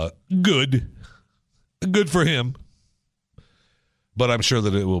 Good for him. But I'm sure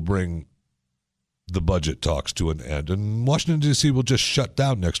that it will bring the budget talks to an end. And Washington, D.C. will just shut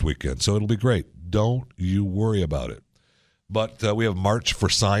down next weekend, so it'll be great. Don't you worry about it. But we have March for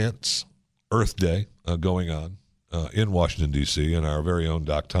Science Earth Day going on in Washington, D.C., and our very own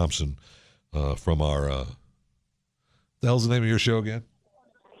Doc Thompson from our the hell's the name of your show again?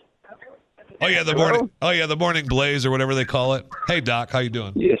 Oh yeah, the Morning Blaze or whatever they call it. Hey Doc, how you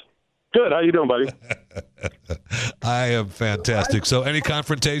doing? Yes. Good. How you doing, buddy? I am fantastic. So any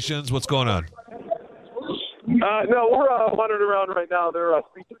confrontations? What's going on? No, we're wandering around right now. They're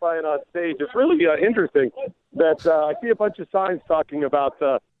speechifying on stage. It's really interesting that I see a bunch of signs talking about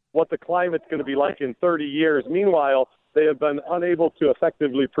what the climate's going to be like in 30 years. Meanwhile, they have been unable to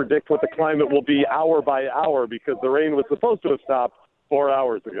effectively predict what the climate will be hour by hour because the rain was supposed to have stopped 4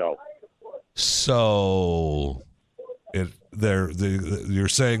 hours ago. So, you're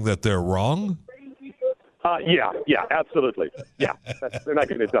saying that they're wrong? Yeah, absolutely. Yeah, they're not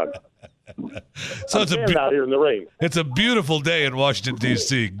getting it done. So it's out here in the rain. It's a beautiful day in Washington,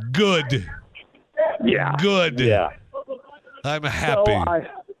 D.C. Good. Yeah. Good. Yeah. I'm happy. So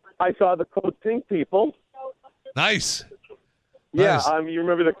I saw the Code Pink people. Nice. Yeah, nice. You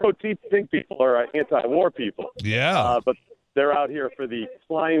remember the Code Pink people are anti-war people. Yeah. But they're out here for the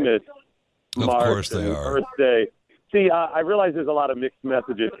climate Of march course they and are. Earth Day. See, I realize there's a lot of mixed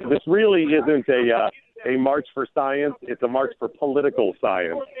messages. This really isn't a march for science. It's a march for political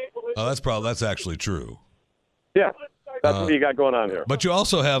science. Oh, that's actually true. Yeah, that's what you got going on here. But you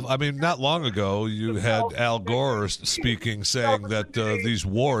also have, not long ago, you had Al Gore speaking, saying that these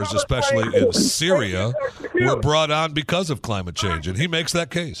wars, especially in Syria, were brought on because of climate change, and he makes that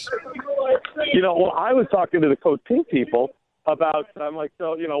case. Well, I was talking to the Code Pink people about, I'm like,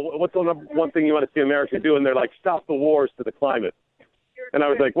 so, what's the number one thing you want to see America do? And they're like, stop the wars to the climate. And I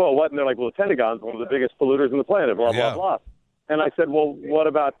was like, whoa, what? And they're like, well, the Pentagon's one of the biggest polluters on the planet, blah, blah, blah. And I said, well, what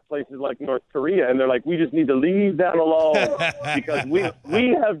about places like North Korea? And they're like, we just need to leave that alone because we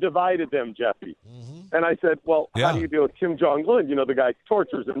have divided them, Jeffy. Mm-hmm. And I said, well, how do you deal with Kim Jong-un? The guy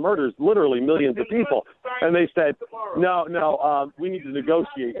tortures and murders literally millions of people. And they said, no, we need to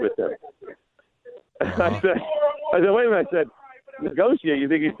negotiate with him. I said, wait a minute. I said, negotiate? You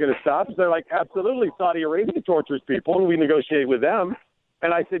think he's going to stop? So they're like, absolutely. Saudi Arabia tortures people, and we negotiate with them.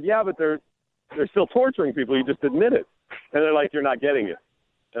 And I said, yeah, but they're still torturing people. You just admit it. And they're like, you're not getting it.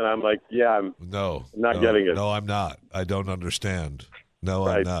 And I'm like, yeah, I'm not getting it. No, I'm not. I don't understand. No,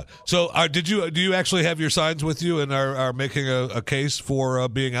 right. I'm not. So do you actually have your signs with you and are making a case for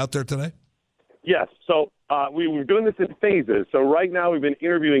being out there today? Yes. So we were doing this in phases. So right now we've been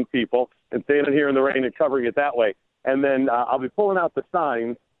interviewing people and standing here in the rain and covering it that way. And then I'll be pulling out the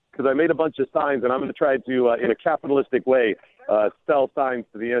signs because I made a bunch of signs, and I'm going to try to, in a capitalistic way, sell signs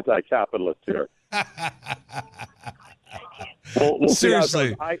to the anti-capitalists here. We'll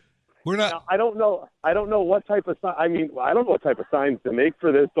Seriously, we're not. I don't know what type of sign. I don't know what type of signs to make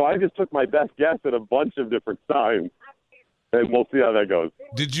for this. So I just took my best guess at a bunch of different signs, and we'll see how that goes.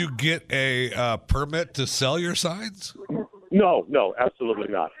 Did you get a permit to sell your signs? No, absolutely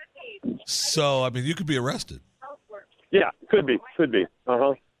not. So you could be arrested. Yeah, could be.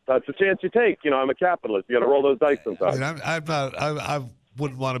 That's a chance you take. I'm a capitalist. You got to roll those dice sometimes. I'm not. I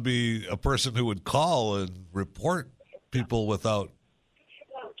wouldn't want to be a person who would call and report people without.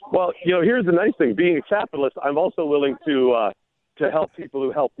 Well, here's the nice thing. Being a capitalist, I'm also willing to help people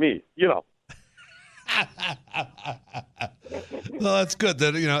who help me. Well, that's good.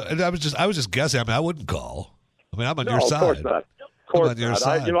 That I was just guessing. I wouldn't call. I'm on your side. Of course not. Of course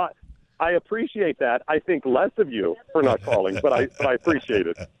not. I appreciate that. I think less of you for not calling, but I appreciate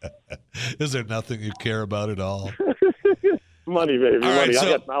it. Is there nothing you care about at all? Money, baby. All money. Right,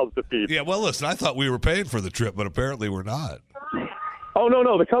 I got mouths to feed. Yeah, well, listen, I thought we were paying for the trip, but apparently we're not. Oh,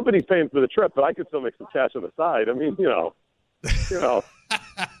 no. The company's paying for the trip, but I could still make some cash on the side. I'm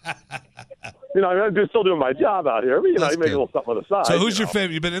still doing my job out here. But, I make a little something on the side. So who's your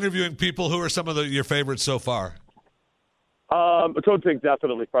favorite? You've been interviewing people. Who are some of your favorites so far? Code Pink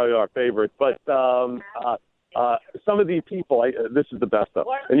definitely probably our favorite, but some of the people, this is the best of.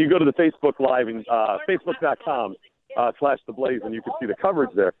 And you go to the Facebook Live and facebook.com/The Blaze, and you can see the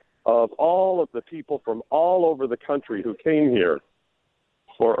coverage there of all of the people from all over the country who came here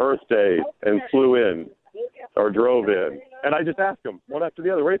for Earth Day and flew in or drove in. And I just asked them one after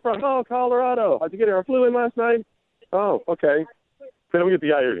the other, where are you from? Oh, Colorado. How'd you get here? I flew in last night. Oh, okay. Then we get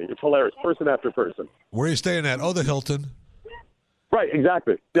the irony. It's hilarious, person after person. Where are you staying at? Oh, the Hilton. Right,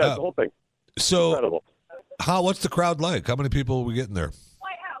 exactly. Yeah, the whole thing. So, incredible. What's the crowd like? How many people are we getting there?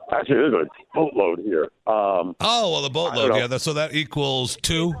 Actually, there's a boatload here. The boatload. Yeah, so that equals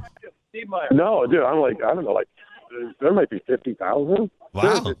 2? No, dude, I'm like, I don't know, there might be 50,000.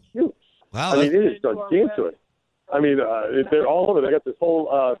 Wow. It's huge. Wow. It is gigantic. They're all over. They got this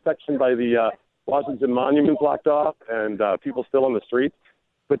whole section by the Washington Monument blocked off, and people still on the streets.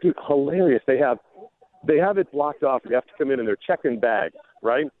 But dude, hilarious. They have it blocked off. You have to come in and they're checking bags,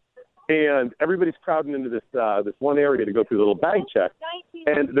 right? And everybody's crowding into this one area to go through the little bag check.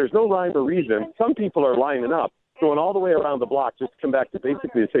 And there's no rhyme or reason. Some people are lining up, going all the way around the block just to come back to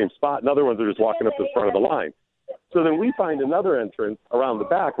basically the same spot. And other ones are just walking up to the front of the line. So then we find another entrance around the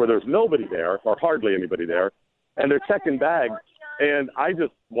back where there's nobody there, or hardly anybody there, and they're checking bags. And I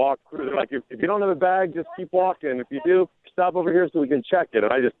just walk through. They're like, if you don't have a bag, just keep walking. If you do, stop over here so we can check it.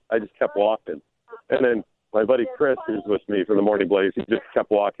 And I just kept walking. And then my buddy Chris, who's with me from the Morning Blaze, he just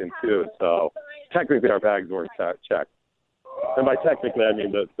kept walking too. So technically our bags weren't checked. And by technically, I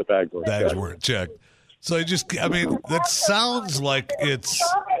mean the bags weren't checked. So that sounds like it's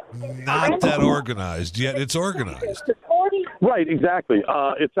not that organized, yet it's organized. Right, exactly.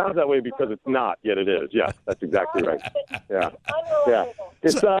 It sounds that way because it's not, yet it is. Yeah, that's exactly right. Yeah.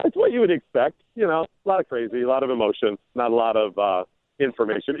 It's what you would expect. You know, a lot of crazy, a lot of emotion, not a lot of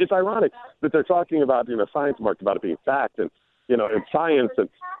information. It's ironic that they're talking about, science marked about it being fact and, in science, and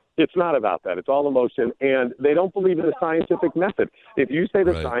it's not about that. It's all emotion, and they don't believe in the scientific method. If you say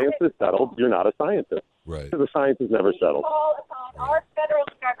the science is settled, you're not a scientist. Right. The science is never settled. Our federal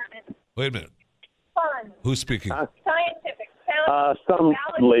government. Wait a minute. Who's speaking? Scientific. Some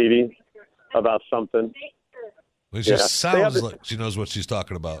lady about something. It just sounds like she knows what she's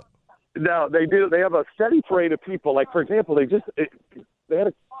talking about. No, they do. They have a steady parade of people. Like, for example, they had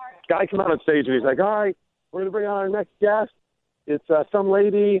a guy come out on stage, and he's like, all right, we're going to bring on our next guest. It's some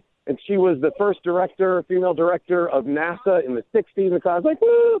lady, and she was the first female director of NASA in the 60s. And so I was like,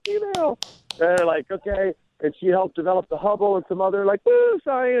 woo, female. And they're like, okay. And she helped develop the Hubble and some other, like, woo,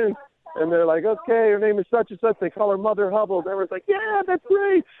 science. And they're like, okay, her name is such and such. They call her Mother Hubble. And everyone's like, yeah, that's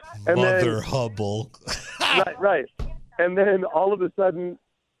great. And Mother Hubble. Right. And then all of a sudden,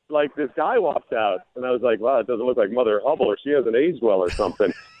 like, this guy walks out. And I was like, wow, it doesn't look like Mother Hubble, or she hasn't aged well or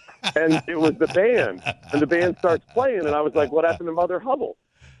something. And it was the band. And the band starts playing. And I was like, what happened to Mother Hubble?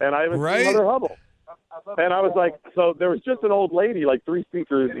 And I haven't seen Mother Hubble. And I was like, so there was just an old lady, like 3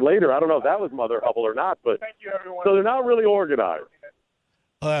 speakers later. I don't know if that was Mother Hubble or not. But so they're not really organized.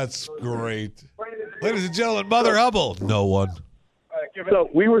 That's great. Ladies and gentlemen, Mother Hubble. No one. So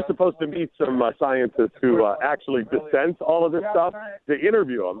we were supposed to meet some scientists who actually dispense all of this stuff to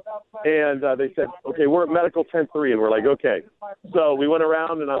interview them. And they said, okay, we're at Medical Tent 3. And we're like, okay. So we went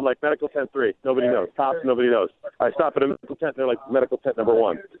around, and I'm like, Medical Tent 3. Nobody knows. Tops, nobody knows. I stop at a medical tent, and they're like, Medical Tent number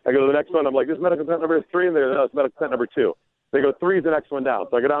 1. I go to the next one. I'm like, this is Medical Tent number 3. And they're like, no, it's Medical Tent number 2. They go, 3 is the next one down.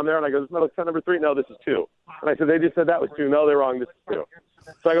 So I go down there, and I go, this is Medical Tent number 3. No, this is 2. And I said, they just said that was 2. No, they're wrong. This is 2.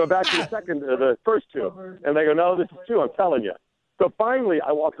 So I go back to the first 2. And they go, no, this is 2. I'm telling you. So finally,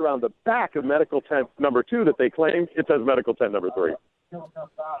 I walked around the back of Medical Tent number 2 that they claimed. It says Medical Tent number 3.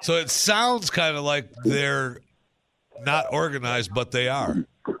 So it sounds kind of like they're not organized, but they are.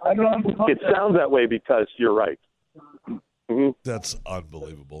 It sounds that way because you're right. Mm-hmm. That's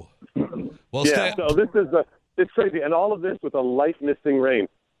unbelievable. Well, yeah, so it's crazy. And all of this with a light misting rain.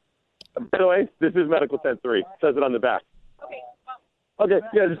 By the way, this is Medical Tent 3. It says it on the back. Okay,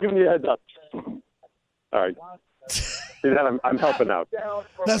 yeah, just give me a heads up. All right. I'm helping out.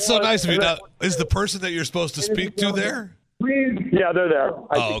 That's so nice of you. Now, is the person that you're supposed to speak to there? Yeah, they're there.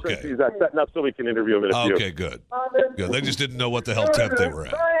 I think okay. Chrissy's setting up so we can interview them in a few. Okay, good. They just didn't know what the hell tent they were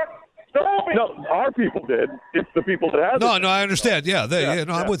at. No, our people did. It's the people that have No, I understand. Yeah,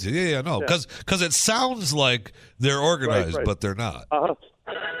 I'm with you. Yeah, no. Because it sounds like they're organized, right. But they're not. Uh-huh.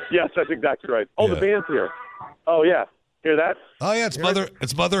 Yes, that's exactly right. Oh, yeah. The band's here. Oh, yeah. Hear that? Oh, yeah,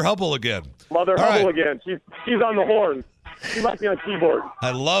 it's Mother Hubble again. Mother Hubble again. She's on the horn. She might be on keyboard. I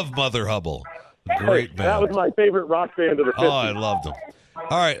love Mother Hubble. Great band. That was my favorite rock band of the 50s. Oh, I loved them.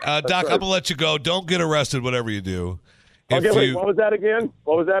 All right, Doc, right. I'm going to let you go. Don't get arrested, whatever you do. Wait, what was that again?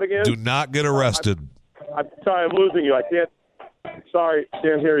 Do not get arrested. I'm sorry, I'm losing you. I can't. Sorry,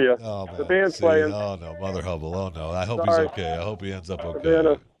 can't hear you. Oh, man. The band's playing. Oh, no, Mother Hubble. Oh, no. I hope he's okay. I hope he ends up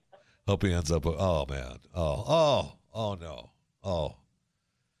okay. Hope he ends up. Oh, man. Oh, no. Oh,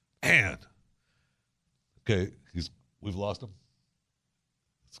 man. Okay, we've lost him.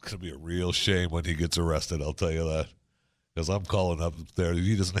 It's going to be a real shame when he gets arrested, I'll tell you that. Because I'm calling up there.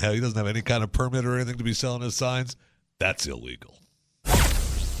 He doesn't have any kind of permit or anything to be selling his signs. That's illegal.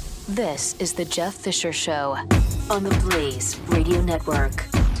 This is the Jeff Fisher Show on the Blaze Radio Network.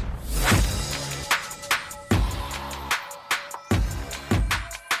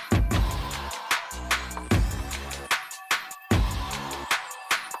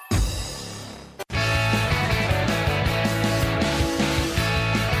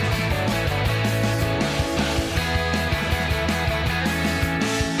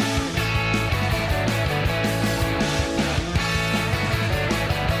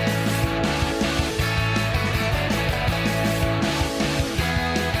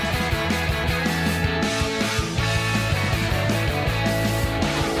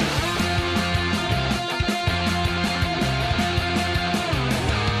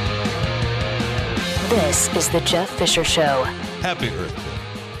 This is the Jeff Fisher Show. Happy Earth Day.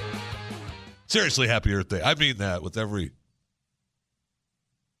 Seriously, happy Earth Day. I mean that with every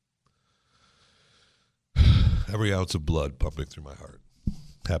ounce of blood pumping through my heart.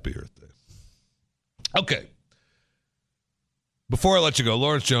 Happy Earth Day. Okay. Before I let you go,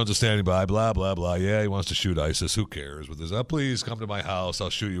 Lawrence Jones is standing by, blah, blah, blah. Yeah, he wants to shoot ISIS. Who cares? With his, please come to my house. I'll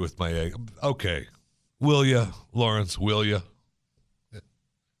shoot you with my egg. Okay. Will you, Lawrence? Will you?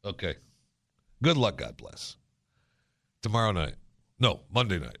 Okay. Good luck. God bless. Tomorrow night. No,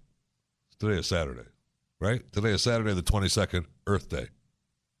 Monday night. Today is Saturday, right? Today is Saturday the 22nd, Earth Day.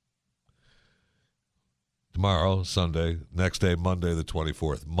 Tomorrow, Sunday. Next day, Monday the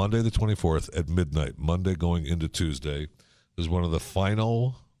 24th. Monday the 24th at midnight. Monday going into Tuesday is one of the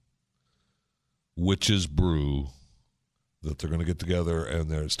final Witches Brew that they're going to get together.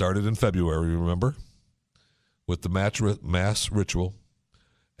 And they're started in February, remember? With the mass ritual.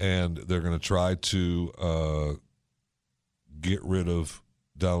 And they're going to try to get rid of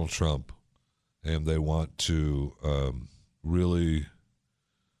Donald Trump. And they want to really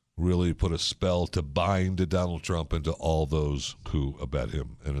put a spell to bind Donald Trump into all those who abet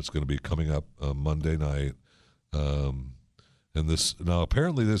him. And it's going to be coming up Monday night. And this now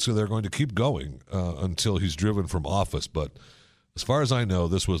apparently they're going to keep going until he's driven from office. But as far as I know,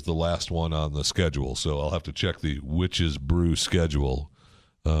 this was the last one on the schedule. So I'll have to check the Witches Brew schedule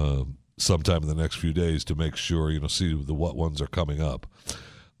sometime in the next few days to make sure, see what ones are coming up.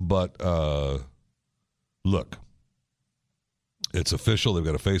 But look, it's official. They've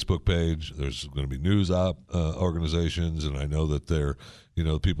got a Facebook page. There's going to be news organizations, and I know that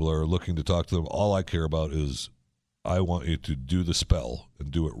people are looking to talk to them. All I care about is I want you to do the spell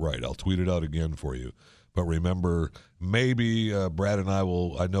and do it right. I'll tweet it out again for you. But remember, maybe Brad and I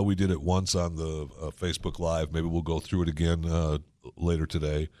know we did it once on the Facebook Live. Maybe we'll go through it again later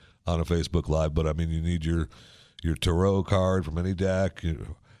today on a Facebook Live. But, you need your tarot card from any deck,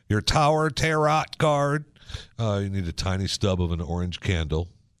 your Tower Tarot card. You need a tiny stub of an orange candle.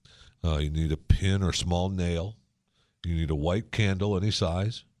 You need a pin or small nail. You need a white candle, any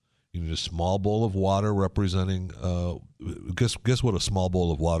size. You need a small bowl of water representing, guess what a small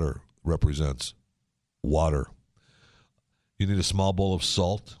bowl of water represents? Water. You need a small bowl of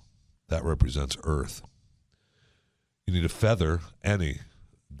salt. That represents earth. You need a feather, any.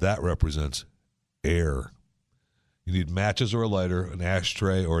 That represents air. You need matches or a lighter, an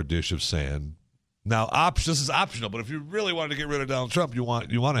ashtray, or a dish of sand. Now, this is optional, but if you really want to get rid of Donald Trump, you want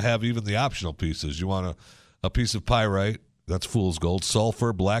to have even the optional pieces. You want a piece of pyrite. That's fool's gold.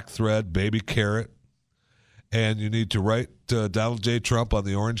 Sulfur, black thread, baby carrot. And you need to write Donald J. Trump on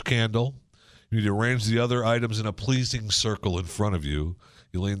the orange candle. You need to arrange the other items in a pleasing circle in front of you.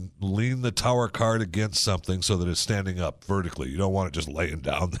 You lean the tower card against something so that it's standing up vertically. You don't want it just laying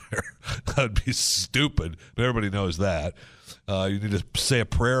down there. That would be stupid, but everybody knows that. You need to say a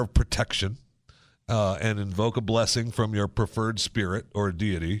prayer of protection and invoke a blessing from your preferred spirit or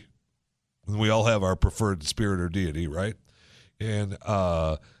deity. And we all have our preferred spirit or deity, right? And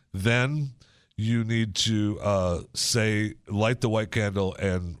then you need to light the white candle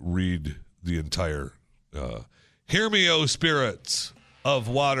and read the entire Hear me, O spirits of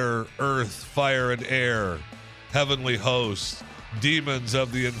water, earth, fire, and air, heavenly hosts, demons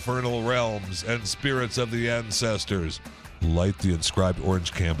of the infernal realms, and spirits of the ancestors. Light the inscribed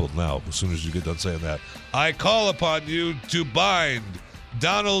orange candle now, as soon as you get done saying that. I call upon you to bind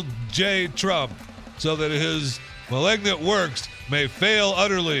Donald J. Trump so that his malignant works may fail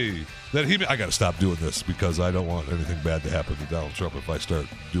utterly. I got to stop doing this because I don't want anything bad to happen to Donald Trump if I start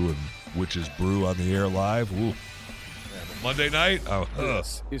doing Witches Brew on the air live. Ooh. Monday night.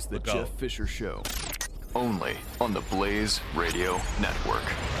 This is the Jeff Fisher Show, only on the Blaze Radio Network.